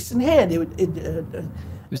Pace and Handy.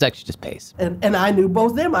 It was actually just Pace. And I knew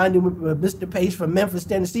both of them. I knew Mr. Pace from Memphis,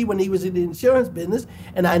 Tennessee, when he was in the insurance business,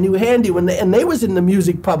 and I knew Handy and they was in the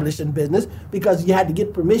music publishing business, because you had to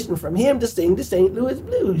get permission from him to sing the St. Louis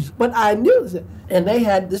Blues. But I knew that. And they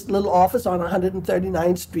had this little office on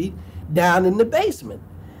 139th Street down in the basement.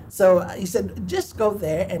 So he said, just go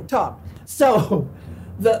there and talk. So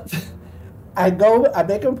I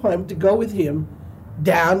make an appointment to go with him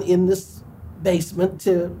down in this basement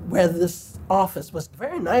to where this office was. A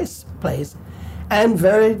very nice place and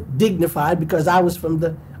very dignified, because I was from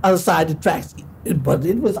the other side of the tracks. But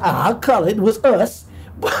it was our color, it was us.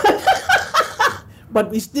 But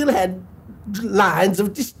we still had lines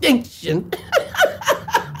of distinction.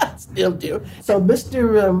 Still do. So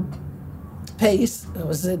Mr. Pace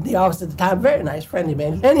was in the office at the time, very nice, friendly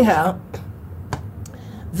man. Anyhow,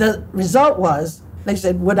 the result was, they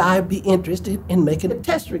said, would I be interested in making a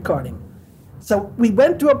test recording? So we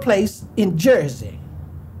went to a place in Jersey.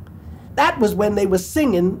 That was when they were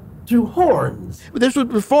singing through horns. This was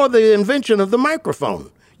before the invention of the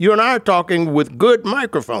microphone. You and I are talking with good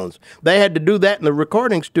microphones. They had to do that in the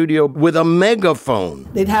recording studio with a megaphone.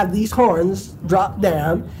 They'd have these horns drop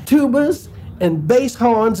down, tubas, and bass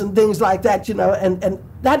horns and things like that, and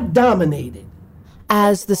that dominated.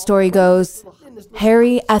 As the story goes,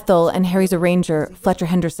 Harry, Ethel, and Harry's arranger, Fletcher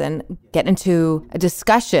Henderson, get into a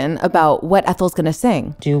discussion about what Ethel's going to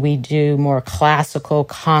sing. Do we do more classical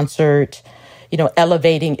concert,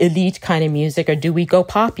 elevating elite kind of music, or do we go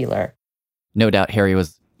popular? No doubt Harry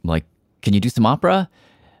was like, can you do some opera?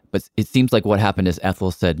 But it seems like what happened is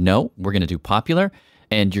Ethel said, no, we're going to do popular,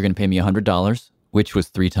 and you're going to pay me $100. Which was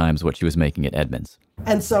 3 times what she was making at Edmonds.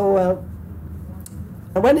 And so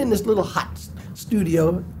I went in this little hot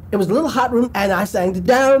studio. It was a little hot room, and I sang the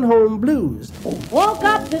Down Home Blues. Woke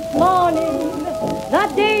up this morning,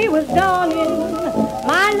 the day was dawning.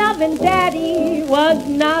 My loving daddy was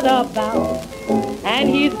not about, and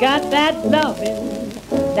he's got that loving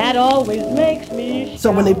that always makes me shout.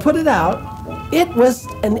 So when they put it out, it was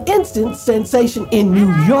an instant sensation in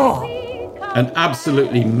New York. An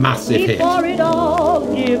absolutely massive hit. Before it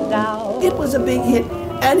all gives out. It was a big hit,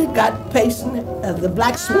 and it got Payson, the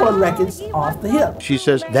Black Swan Records, off the hip. She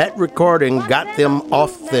says that recording got them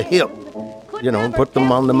off the hip, put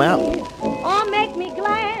them on the map. Or make me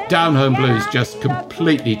glad. Down Home Blues just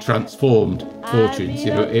completely transformed fortunes.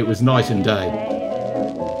 It was night and day.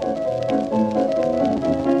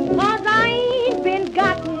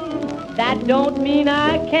 That don't mean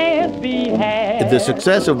I can't be had. The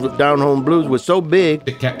success of Down Home Blues was so big,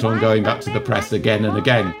 it kept on going back to the press again and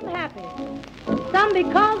again. Some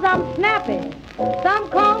because I'm snappy. Some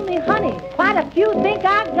call me honey. Quite a few think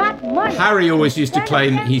I got money. Harry always used to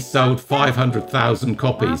claim he sold 500,000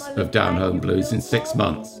 copies of Down Home Blues in 6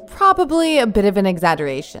 months. Probably a bit of an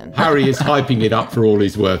exaggeration. Harry is hyping it up for all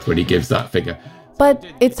he's worth when he gives that figure. But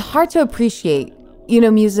it's hard to appreciate.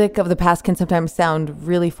 Music of the past can sometimes sound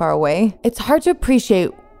really far away. It's hard to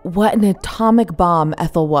appreciate what an atomic bomb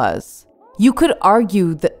Ethel was. You could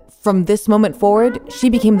argue that from this moment forward, she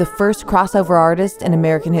became the first crossover artist in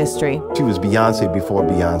American history. She was Beyonce before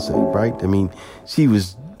Beyonce, right? I mean, she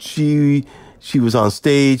was on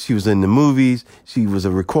stage, she was in the movies, she was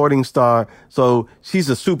a recording star, so she's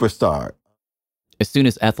a superstar. As soon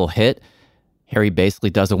as Ethel hit, Harry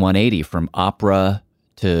basically does a 180 from opera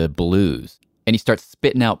to blues. And he starts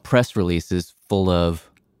spitting out press releases full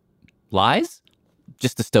of lies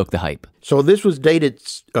just to stoke the hype. So this was dated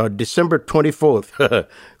December 24th,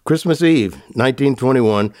 Christmas Eve,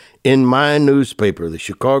 1921, in my newspaper, the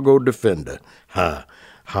Chicago Defender.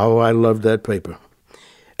 How I loved that paper.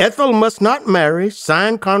 Ethel must not marry,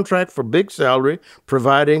 sign contract for big salary,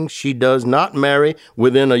 providing she does not marry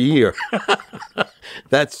within a year.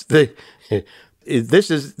 This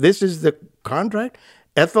is the contract.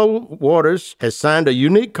 Ethel Waters has signed a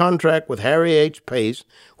unique contract with Harry H. Pace,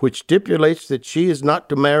 which stipulates that she is not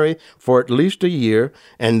to marry for at least a year,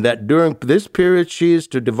 and that during this period she is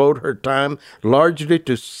to devote her time largely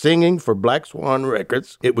to singing for Black Swan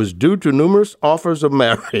Records. It was due to numerous offers of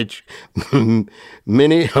marriage,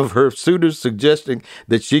 many of her suitors suggesting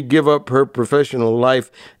that she give up her professional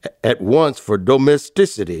life at once for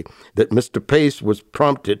domesticity, that Mr. Pace was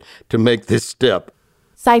prompted to make this step.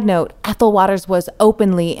 Side note, Ethel Waters was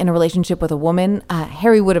openly in a relationship with a woman.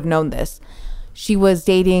 Harry would have known this. She was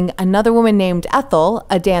dating another woman named Ethel,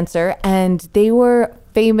 a dancer, and they were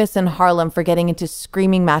famous in Harlem for getting into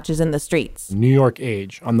screaming matches in the streets. New York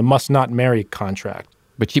Age on the must not marry contract.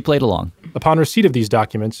 But she played along. Upon receipt of these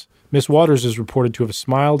documents, Miss Waters is reported to have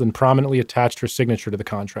smiled and prominently attached her signature to the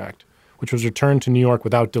contract, which was returned to New York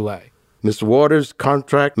without delay. Miss Waters'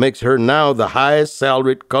 contract makes her now the highest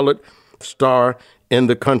salaried colored star in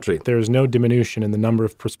the country. There is no diminution in the number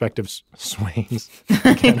of prospective swains.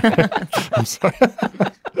 I'm sorry.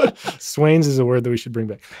 Swains is a word that we should bring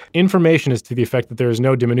back. Information is to the effect that there is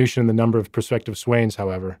no diminution in the number of prospective swains,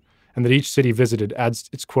 however, and that each city visited adds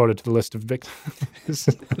its quota to the list of victims.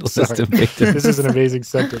 This is an amazing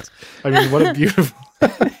sentence. I mean, what a beautiful...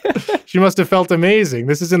 She must have felt amazing.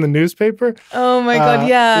 This is in the newspaper. Oh my God,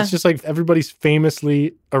 yeah. It's just like everybody's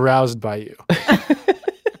famously aroused by you.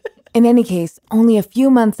 In any case, only a few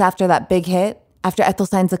months after that big hit, after Ethel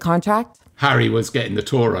signs the contract, Harry was getting the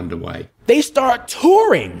tour underway. They start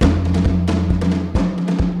touring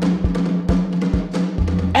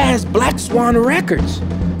as Black Swan Records.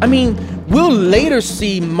 I mean, we'll later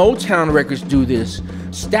see Motown Records do this,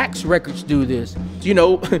 Stax Records do this,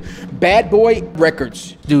 Bad Boy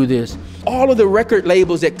Records do this. All of the record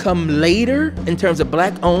labels that come later in terms of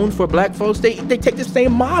black-owned for black folks, they take the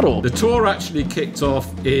same model. The tour actually kicked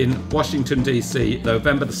off in Washington, D.C.,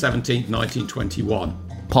 November the 17th,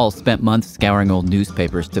 1921. Paul spent months scouring old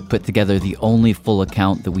newspapers to put together the only full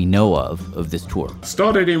account that we know of this tour.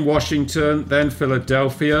 Started in Washington, then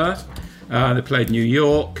Philadelphia. They played New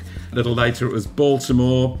York. A little later it was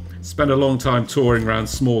Baltimore. Spent a long time touring around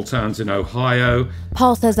small towns in Ohio.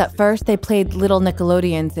 Paul says at first they played little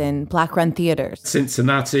Nickelodeons in black-run theaters.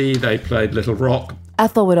 Cincinnati, they played Little Rock.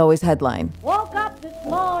 Ethel would always headline. Woke up this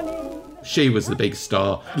morning. She was the big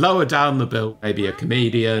star. Lower down the bill, maybe a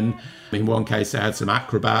comedian. In one case, they had some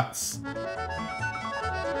acrobats.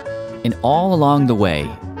 And all along the way,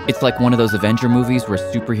 it's like one of those Avenger movies where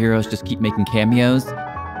superheroes just keep making cameos.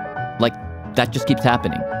 Like, that just keeps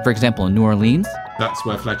happening. For example, in New Orleans, that's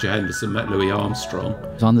where Fletcher Henderson met Louis Armstrong.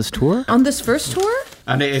 Was on this tour? On this first tour?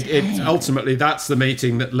 And it ultimately, that's the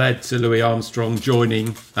meeting that led to Louis Armstrong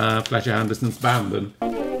joining Fletcher Henderson's band and,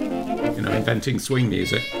 inventing swing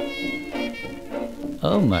music.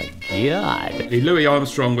 Oh my God. Louis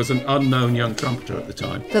Armstrong was an unknown young trumpeter at the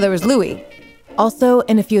time. So there was Louis. Also,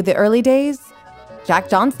 in a few of the early days, Jack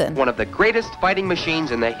Johnson. One of the greatest fighting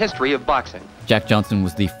machines in the history of boxing. Jack Johnson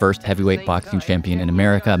was the first heavyweight boxing champion in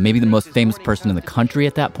America, maybe the most famous person in the country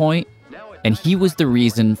at that point. And he was the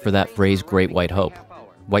reason for that phrase, Great White Hope.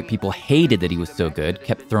 White people hated that he was so good,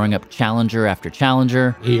 kept throwing up challenger after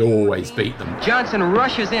challenger. He always beat them. Johnson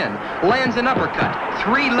rushes in, lands an uppercut,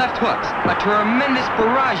 3 left hooks, a tremendous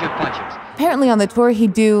barrage of punches. Apparently on the tour,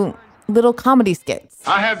 he'd do little comedy skits.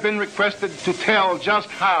 I have been requested to tell just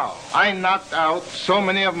how I knocked out so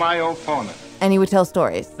many of my opponents. And he would tell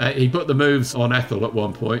stories. He put the moves on Ethel at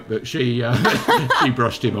one point, but she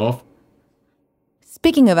brushed him off.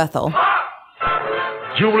 Speaking of Ethel.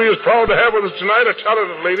 Jubilee is proud to have with us tonight a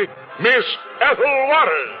talented lady, Miss Ethel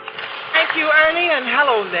Waters. Thank you, Ernie, and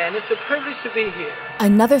hello, Len. It's a privilege to be here.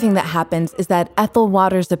 Another thing that happens is that Ethel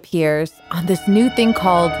Waters appears on this new thing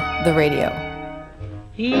called the radio.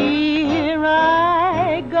 Here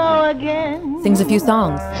I go go again. Sings a few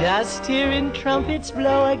songs. Just hearing trumpets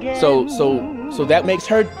blow again. So that makes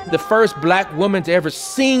her the first black woman to ever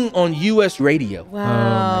sing on U.S. radio.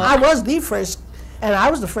 Wow. I was the first, and I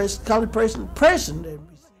was the first colored person.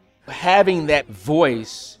 Having that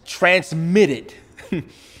voice transmitted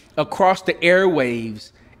across the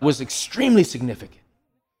airwaves was extremely significant.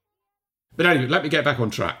 But anyway, let me get back on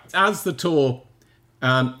track. As the tour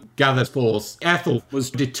gathered force, Ethel was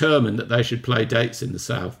determined that they should play dates in the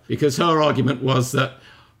South, because her argument was that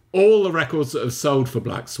all the records that have sold for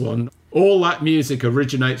Black Swan, all that music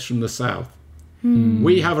originates from the South.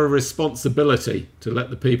 We have a responsibility to let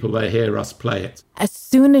the people that hear us play it. As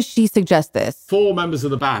soon as she suggests this, 4 members of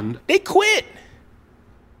the band, they quit.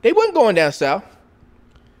 They weren't going down south.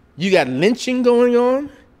 You got lynching going on.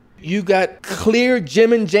 You got clear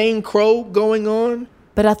Jim and Jane Crow going on.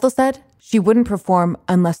 But Ethel said she wouldn't perform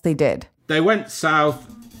unless they did. They went south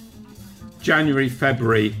January,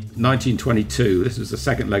 February 1922. This was the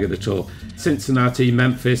second leg of the tour. Cincinnati,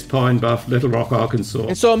 Memphis, Pine Bluff, Little Rock, Arkansas.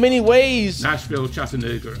 And so in many ways, Nashville,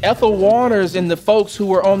 Chattanooga, Ethel Waters and the folks who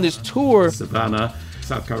were on this tour, Savannah,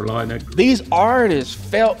 South Carolina. These artists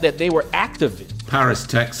felt that they were activists. Paris,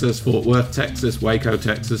 Texas, Fort Worth, Texas, Waco,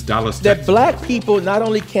 Texas, Dallas, that Texas. Black people not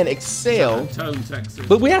only can excel, San Antonio, Texas,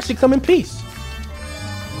 but we actually come in peace.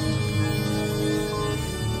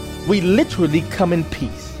 We literally come in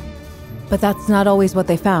peace. But that's not always what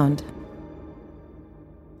they found.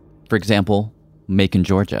 For example, Macon,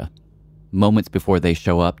 Georgia. Moments before they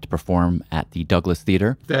show up to perform at the Douglas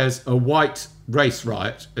Theater, there's a white race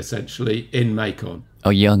riot, essentially, in Macon.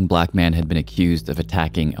 A young black man had been accused of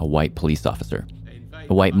attacking a white police officer.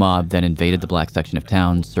 A white mob then invaded the black section of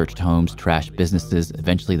town, searched homes, trashed businesses.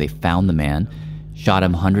 Eventually, they found the man, shot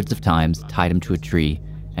him hundreds of times, tied him to a tree,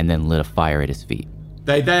 and then lit a fire at his feet.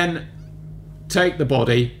 They then take the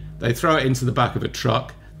body, they throw it into the back of a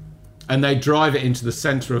truck, and they drive it into the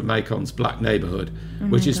center of Macon's black neighborhood,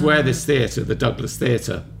 which is where this theater, the Douglas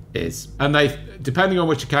Theater, is. And they, depending on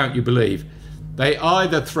which account you believe, they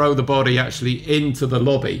either throw the body actually into the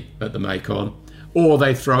lobby at the Macon, or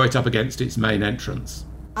they throw it up against its main entrance.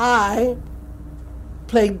 I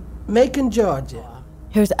played Macon, Georgia.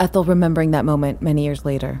 Here's Ethel remembering that moment many years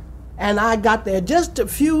later. And I got there just a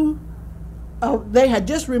few, they had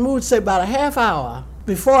just removed, say, about a half hour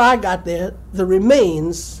before I got there, the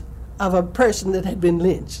remains of a person that had been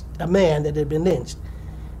lynched, a man that had been lynched.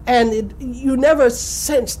 And you never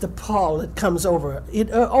sense the pall that comes over. It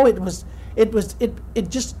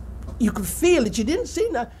just, you could feel it. You didn't see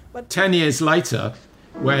nothing. But 10 years later,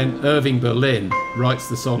 when Irving Berlin writes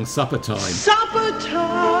the song Supper Time, Supper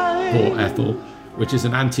Time for Ethel, which is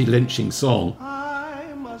an anti-lynching song,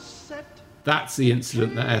 that's the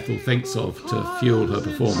incident that Ethel thinks of to fuel her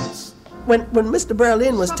performance. When Mr.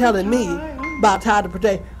 Berlin was telling me about how to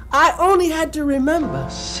protect, I only had to remember.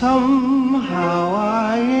 Somehow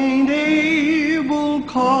I ain't able,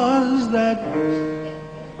 'cause that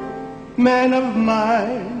man of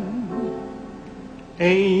mine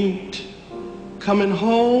ain't coming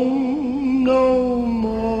home no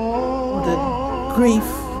more. The grief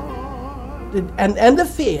and the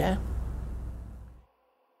fear.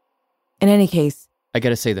 In any case, I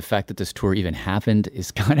gotta say, the fact that this tour even happened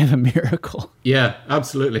is kind of a miracle. Yeah,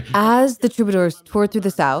 absolutely. As the Troubadours toured through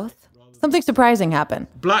the South, something surprising happened.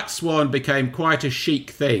 Black Swan became quite a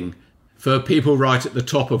chic thing for people right at the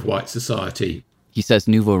top of white society. He says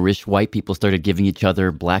nouveau riche white people started giving each other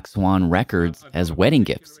Black Swan records as wedding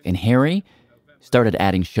gifts, and Harry started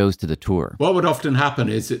adding shows to the tour. What would often happen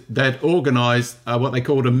is that they'd organise what they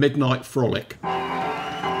called a midnight frolic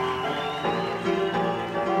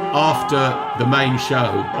after the main show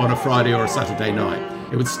on a Friday or a Saturday night.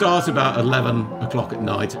 It would start about 11 o'clock at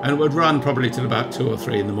night and it would run probably till about 2 or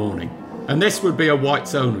 3 in the morning. And this would be a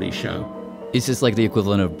whites-only show. Is this like the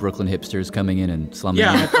equivalent of Brooklyn hipsters coming in and slumming?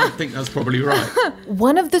 Yeah, I think that's probably right.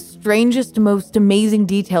 One of the strangest, most amazing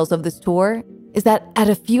details of this tour is that at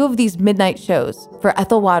a few of these midnight shows, for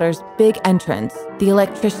Ethel Waters' big entrance, the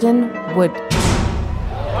electrician would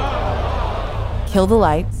kill the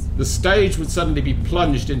lights. The stage would suddenly be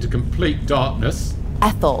plunged into complete darkness.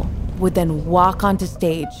 Ethel would then walk onto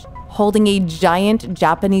stage, holding a giant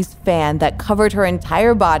Japanese fan that covered her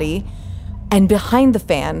entire body, and behind the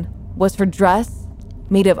fan was her dress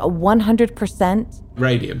made of 100%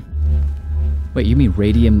 radium. Wait, you mean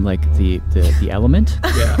radium like the element?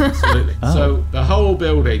 Yeah, absolutely. Oh. So the whole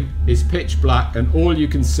building is pitch black and all you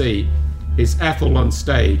can see is Ethel on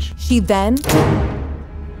stage. She then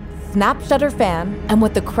snapped shut her fan, and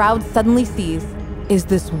what the crowd suddenly sees is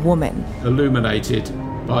this woman. Illuminated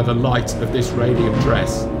by the light of this radium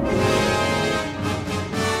dress.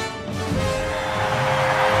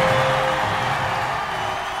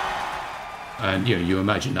 And you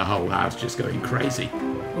imagine the whole house just going crazy.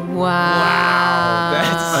 Wow.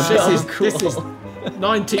 That's so cool. This is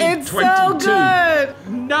 1922. It's so good.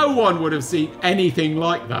 No one would have seen anything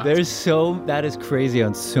like that. That is crazy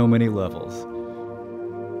on so many levels.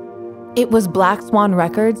 It was Black Swan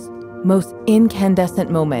Records' most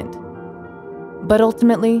incandescent moment. But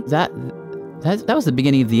ultimately, that was the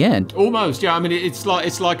beginning of the end. Almost, yeah. I mean, it's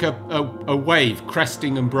like a wave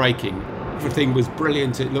cresting and breaking. Everything was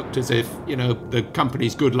brilliant. It looked as if, the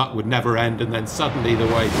company's good luck would never end, and then suddenly the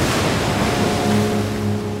wave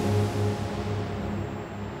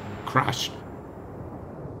crashed.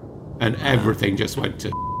 And everything just went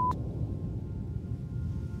to...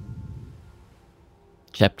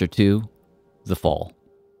 Chapter 2, The Fall.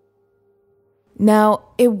 Now,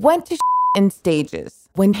 it went to in stages.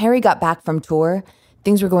 When Harry got back from tour,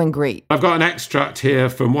 things were going great. I've got an extract here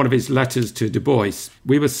from one of his letters to Du Bois.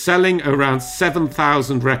 We were selling around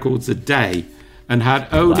 7,000 records a day and had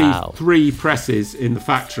only 3 presses in the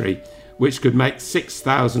factory, which could make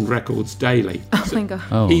 6,000 records daily. Oh my God.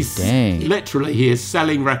 Oh, dang. Literally, he is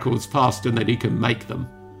selling records faster than he can make them.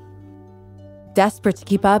 Desperate to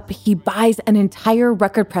keep up, he buys an entire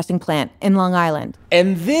record pressing plant in Long Island.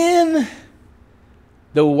 And then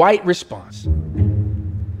the white response.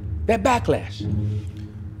 That backlash.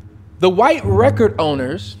 The white record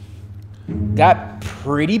owners got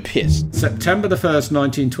pretty pissed. September the 1st,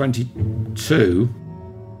 1922,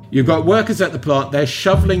 you've got workers at the plant, they're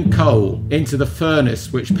shoveling coal into the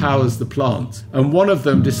furnace which powers the plant. And one of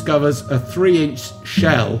them discovers a 3-inch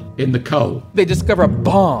shell in the coal. They discover a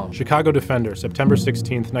bomb. Chicago Defender, September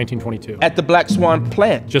 16th, 1922. At the Black Swan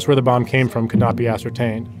plant. Just where the bomb came from could not be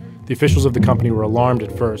ascertained. The officials of the company were alarmed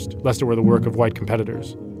at first, lest it were the work of white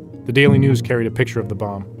competitors. The Daily News carried a picture of the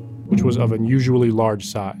bomb, which was of unusually large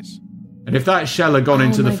size. And if that shell had gone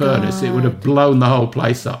into the furnace, it would have blown the whole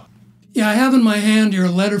place up. Yeah, I have in my hand here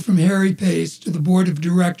a letter from Harry Pace to the board of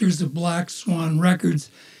directors of Black Swan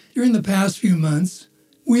Records. During the past few months,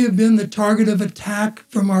 we have been the target of attack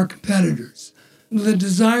from our competitors. The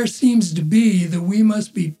desire seems to be that we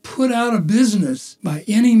must be put out of business by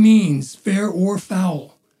any means, fair or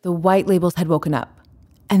foul. The white labels had woken up,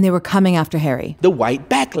 and they were coming after Harry. The white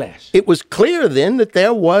backlash. It was clear then that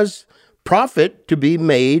there was profit to be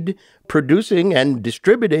made producing and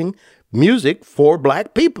distributing music for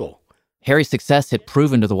black people. Harry's success had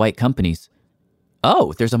proven to the white companies,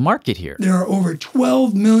 there's a market here. There are over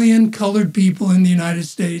 12 million colored people in the United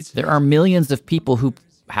States. There are millions of people who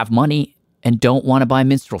have money and don't want to buy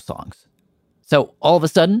minstrel songs. So all of a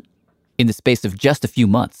sudden, in the space of just a few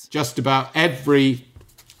months, just about every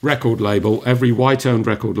record label, every white-owned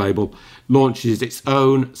record label, launches its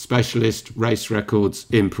own specialist Race Records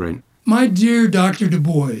imprint. My dear Dr. Du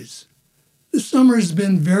Bois, the summer has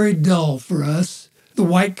been very dull for us. The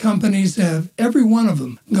white companies have, every one of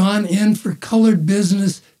them, gone in for colored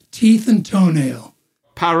business, teeth and toenail.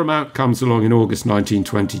 Paramount comes along in August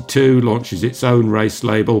 1922, launches its own race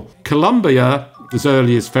label. Columbia, as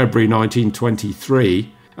early as February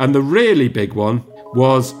 1923, and the really big one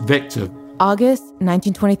was Victor. August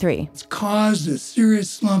 1923. It's caused a serious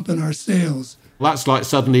slump in our sales. That's like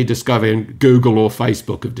suddenly discovering Google or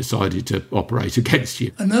Facebook have decided to operate against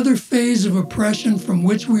you. Another phase of oppression from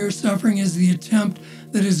which we are suffering is the attempt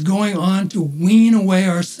that is going on to wean away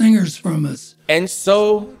our singers from us. And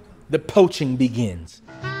so the poaching begins.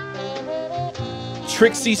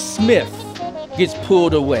 Trixie Smith gets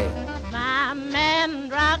pulled away. My man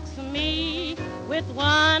rocks me with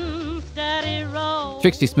one steady roll.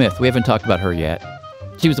 Trixie Smith, we haven't talked about her yet.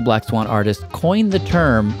 She was a Black Swan artist, coined the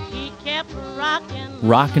term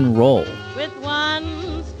rock and roll with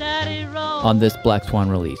one steady roll. On this Black Swan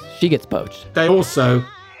release. She gets poached. They also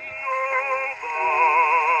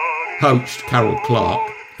poached Carol Clark,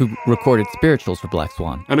 who recorded spirituals for Black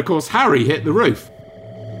Swan. And of course, Harry hit the roof.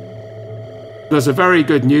 There's a very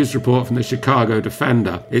good news report from the Chicago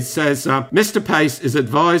Defender. It says, Mr. Pace is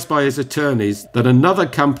advised by his attorneys that another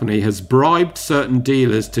company has bribed certain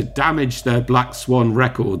dealers to damage their Black Swan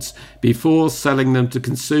records before selling them to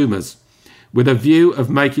consumers, with a view of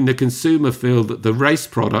making the consumer feel that the race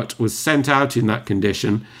product was sent out in that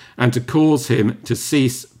condition and to cause him to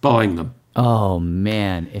cease buying them. Oh,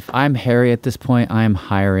 man. If I'm Harry at this point, I'm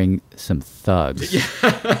hiring some thugs. Yeah.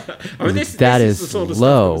 I mean, this is the sort of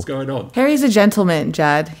low. Stuff that was going on. Harry's a gentleman,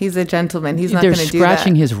 Jad. He's a gentleman. He's not going to do that. They're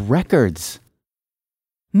scratching his records.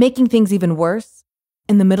 Making things even worse,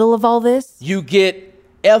 in the middle of all this, you get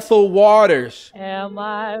Ethel Waters. Am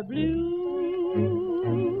I blue?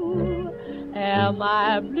 Am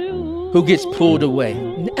I blue? Who gets pulled away.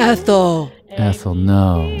 Ethel. Ethel,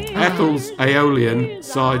 no. Ethel's Aeolian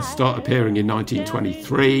sides start appearing in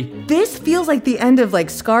 1923. This feels like the end of, like,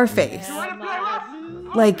 Scarface.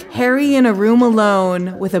 Like, Harry in a room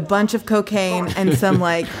alone with a bunch of cocaine and some,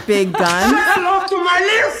 like, big guns. Hello to my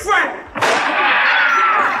little friend!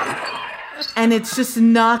 And it's just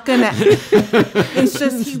not gonna... It's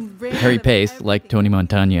just... Harry Pace, like Tony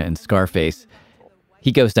Montana in Scarface,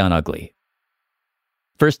 he goes down ugly.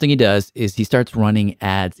 First thing he does is he starts running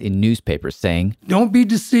ads in newspapers saying, Don't be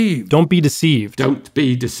deceived. Don't be deceived. Don't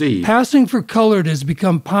be deceived. Passing for colored has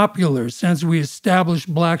become popular since we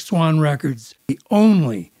established Black Swan Records, the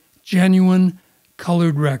only genuine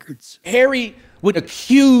colored records. Harry would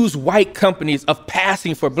accuse white companies of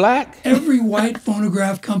passing for black. Every white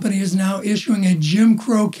phonograph company is now issuing a Jim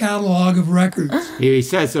Crow catalog of records. He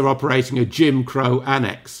says they're operating a Jim Crow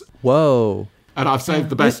annex. Whoa. And I've saved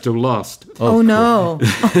the best till last. Oh no.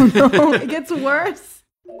 Oh no, it gets worse.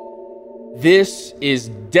 This is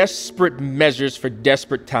desperate measures for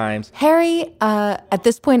desperate times. Harry, at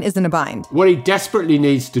this point, is in a bind. What he desperately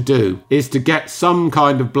needs to do is to get some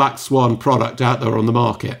kind of Black Swan product out there on the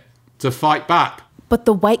market to fight back. But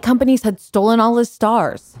the white companies had stolen all his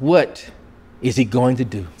stars. What is he going to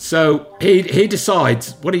do? So he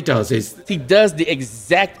decides what he does is... He does the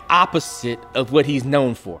exact opposite of what he's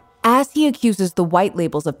known for. As he accuses the white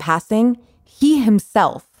labels of passing, he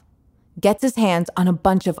himself gets his hands on a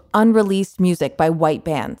bunch of unreleased music by white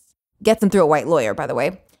bands. Gets them through a white lawyer, by the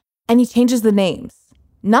way. And he changes the names.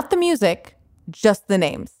 Not the music, just the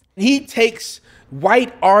names. He takes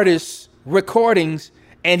white artists' recordings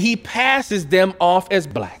and he passes them off as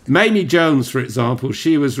black. Mamie Jones, for example,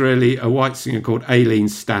 she was really a white singer called Aileen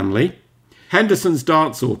Stanley. Henderson's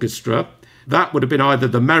Dance Orchestra, that would have been either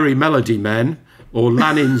the Merry Melody Men or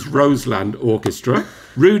Lanin's Roseland Orchestra.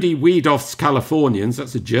 Rudy Wiedoff's Californians,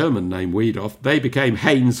 that's a German name, Wiedoff, they became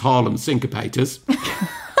Haynes Harlem Syncopators.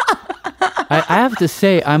 I have to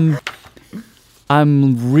say, I'm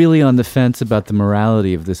really on the fence about the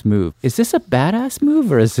morality of this move. Is this a badass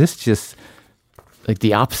move or is this just like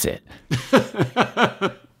the opposite?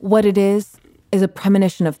 What it is a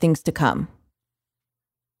premonition of things to come.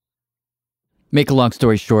 Make a long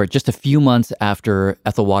story short, just a few months after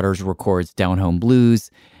Ethel Waters records Down Home Blues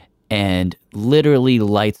and literally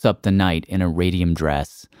lights up the night in a radium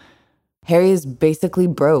dress, Harry is basically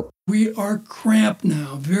broke. We are cramped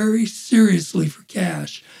now, very seriously for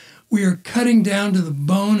cash. We are cutting down to the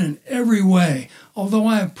bone in every way, although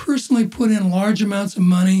I have personally put in large amounts of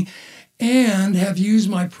money and have used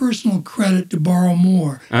my personal credit to borrow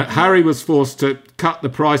more. Harry was forced to cut the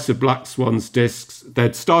price of Black Swan's discs.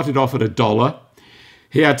 They'd started off at $1.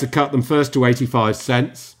 He had to cut them first to 85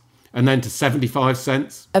 cents and then to 75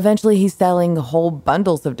 cents. Eventually, he's selling whole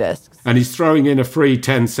bundles of discs. And he's throwing in a free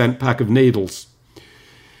 10-cent pack of needles.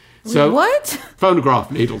 So what?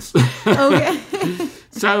 Phonograph needles. Okay.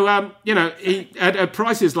 So, at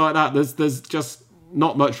prices like that, there's just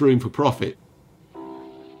not much room for profit.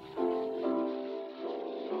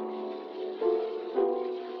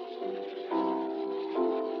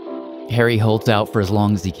 Harry holds out for as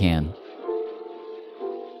long as he can.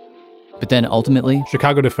 But then ultimately...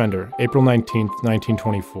 Chicago Defender, April 19th,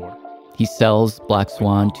 1924. He sells Black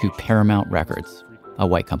Swan to Paramount Records, a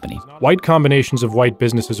white company. White combinations of white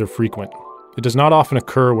businesses are frequent. It does not often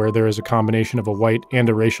occur where there is a combination of a white and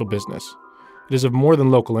a racial business. It is of more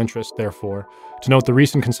than local interest, therefore, to note the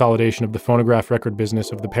recent consolidation of the phonograph record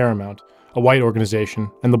business of the Paramount, a white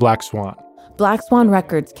organization, and the Black Swan. Black Swan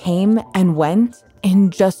Records came and went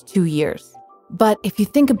in just 2 years. But if you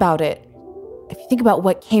think about it, if you think about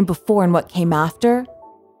what came before and what came after,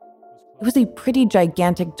 it was a pretty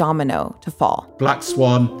gigantic domino to fall. Black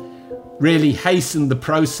Swan really hastened the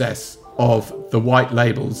process of the white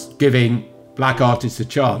labels giving black artists a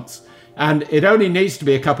chance. And it only needs to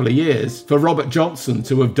be a couple of years for Robert Johnson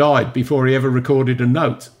to have died before he ever recorded a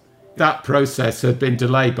note. That process had been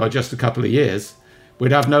delayed by just a couple of years.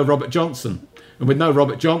 We'd have no Robert Johnson. And with no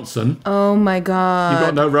Robert Johnson... Oh, my God. You've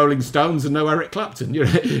got no Rolling Stones and no Eric Clapton.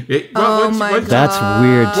 That's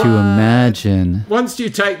weird to imagine. Once you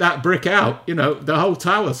take that brick out, the whole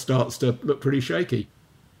tower starts to look pretty shaky.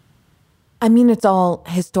 I mean, it's all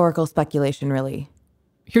historical speculation, really.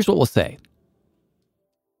 Here's what we'll say.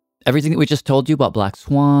 Everything that we just told you about Black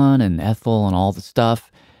Swan and Ethel and all the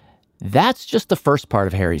stuff, that's just the first part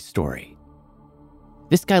of Harry's story.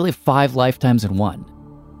 This guy lived 5 lifetimes in one.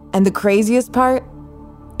 And the craziest part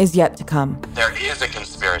is yet to come. There is a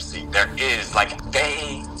conspiracy. There is,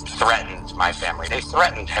 they threatened my family. They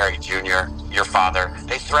threatened Harry Jr., your father.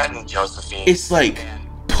 They threatened Josephine. It's like,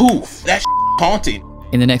 poof, that's haunted.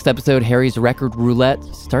 In the next episode, Harry's record roulette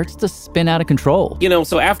starts to spin out of control.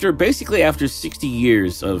 So after 60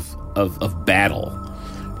 years of battle,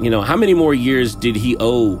 how many more years did he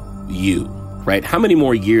owe you, right? How many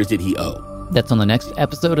more years did he owe? That's on the next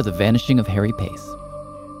episode of The Vanishing of Harry Pace.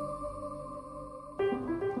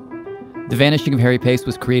 The Vanishing of Harry Pace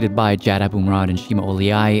was created by Jad Abumrad and Shima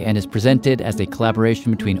Oliai and is presented as a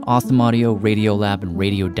collaboration between Awesome Audio, Radiolab, and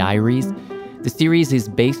Radio Diaries. The series is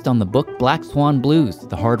based on the book Black Swan Blues,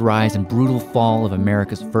 the hard rise and brutal fall of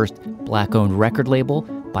America's first black-owned record label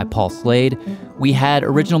by Paul Slade. We had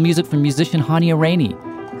original music from musician Hania Rainey,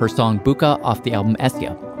 her song Buka off the album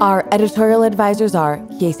Essia. Our editorial advisors are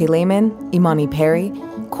Kiese Lehman, Imani Perry,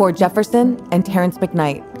 Cord Jefferson, and Terrence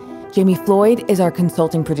McKnight. Jamie Floyd is our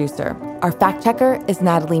consulting producer. Our fact checker is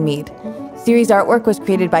Natalie Mead. Series artwork was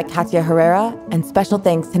created by Katia Herrera, and special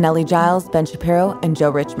thanks to Nellie Giles, Ben Shapiro, and Joe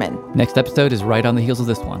Richmond. Next episode is right on the heels of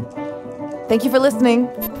this one. Thank you for listening.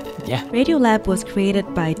 Yeah. Radiolab was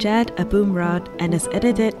created by Jad Abumrad and is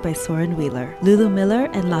edited by Soren Wheeler. Lulu Miller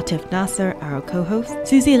and Latif Nasser are our co-hosts.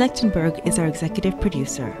 Susie Lechtenberg is our executive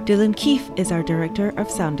producer. Dylan Keefe is our director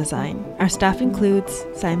of sound design. Our staff includes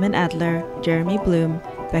Simon Adler, Jeremy Bloom,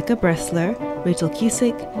 Becca Bressler, Rachel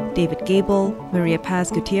Cusick, David Gable, Maria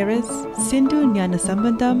Paz Gutierrez, Sindhu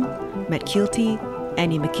Nyanasambandam, Matt Keelty,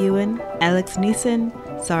 Annie McEwen, Alex Neeson,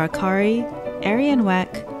 Sarah Kari, Ariane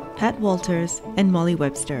Wack, Pat Walters, and Molly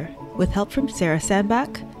Webster, with help from Sarah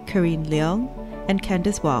Sandbach, Karine Leong, and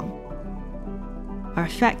Candice Wong. Our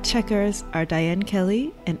fact checkers are Diane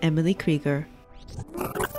Kelly and Emily Krieger.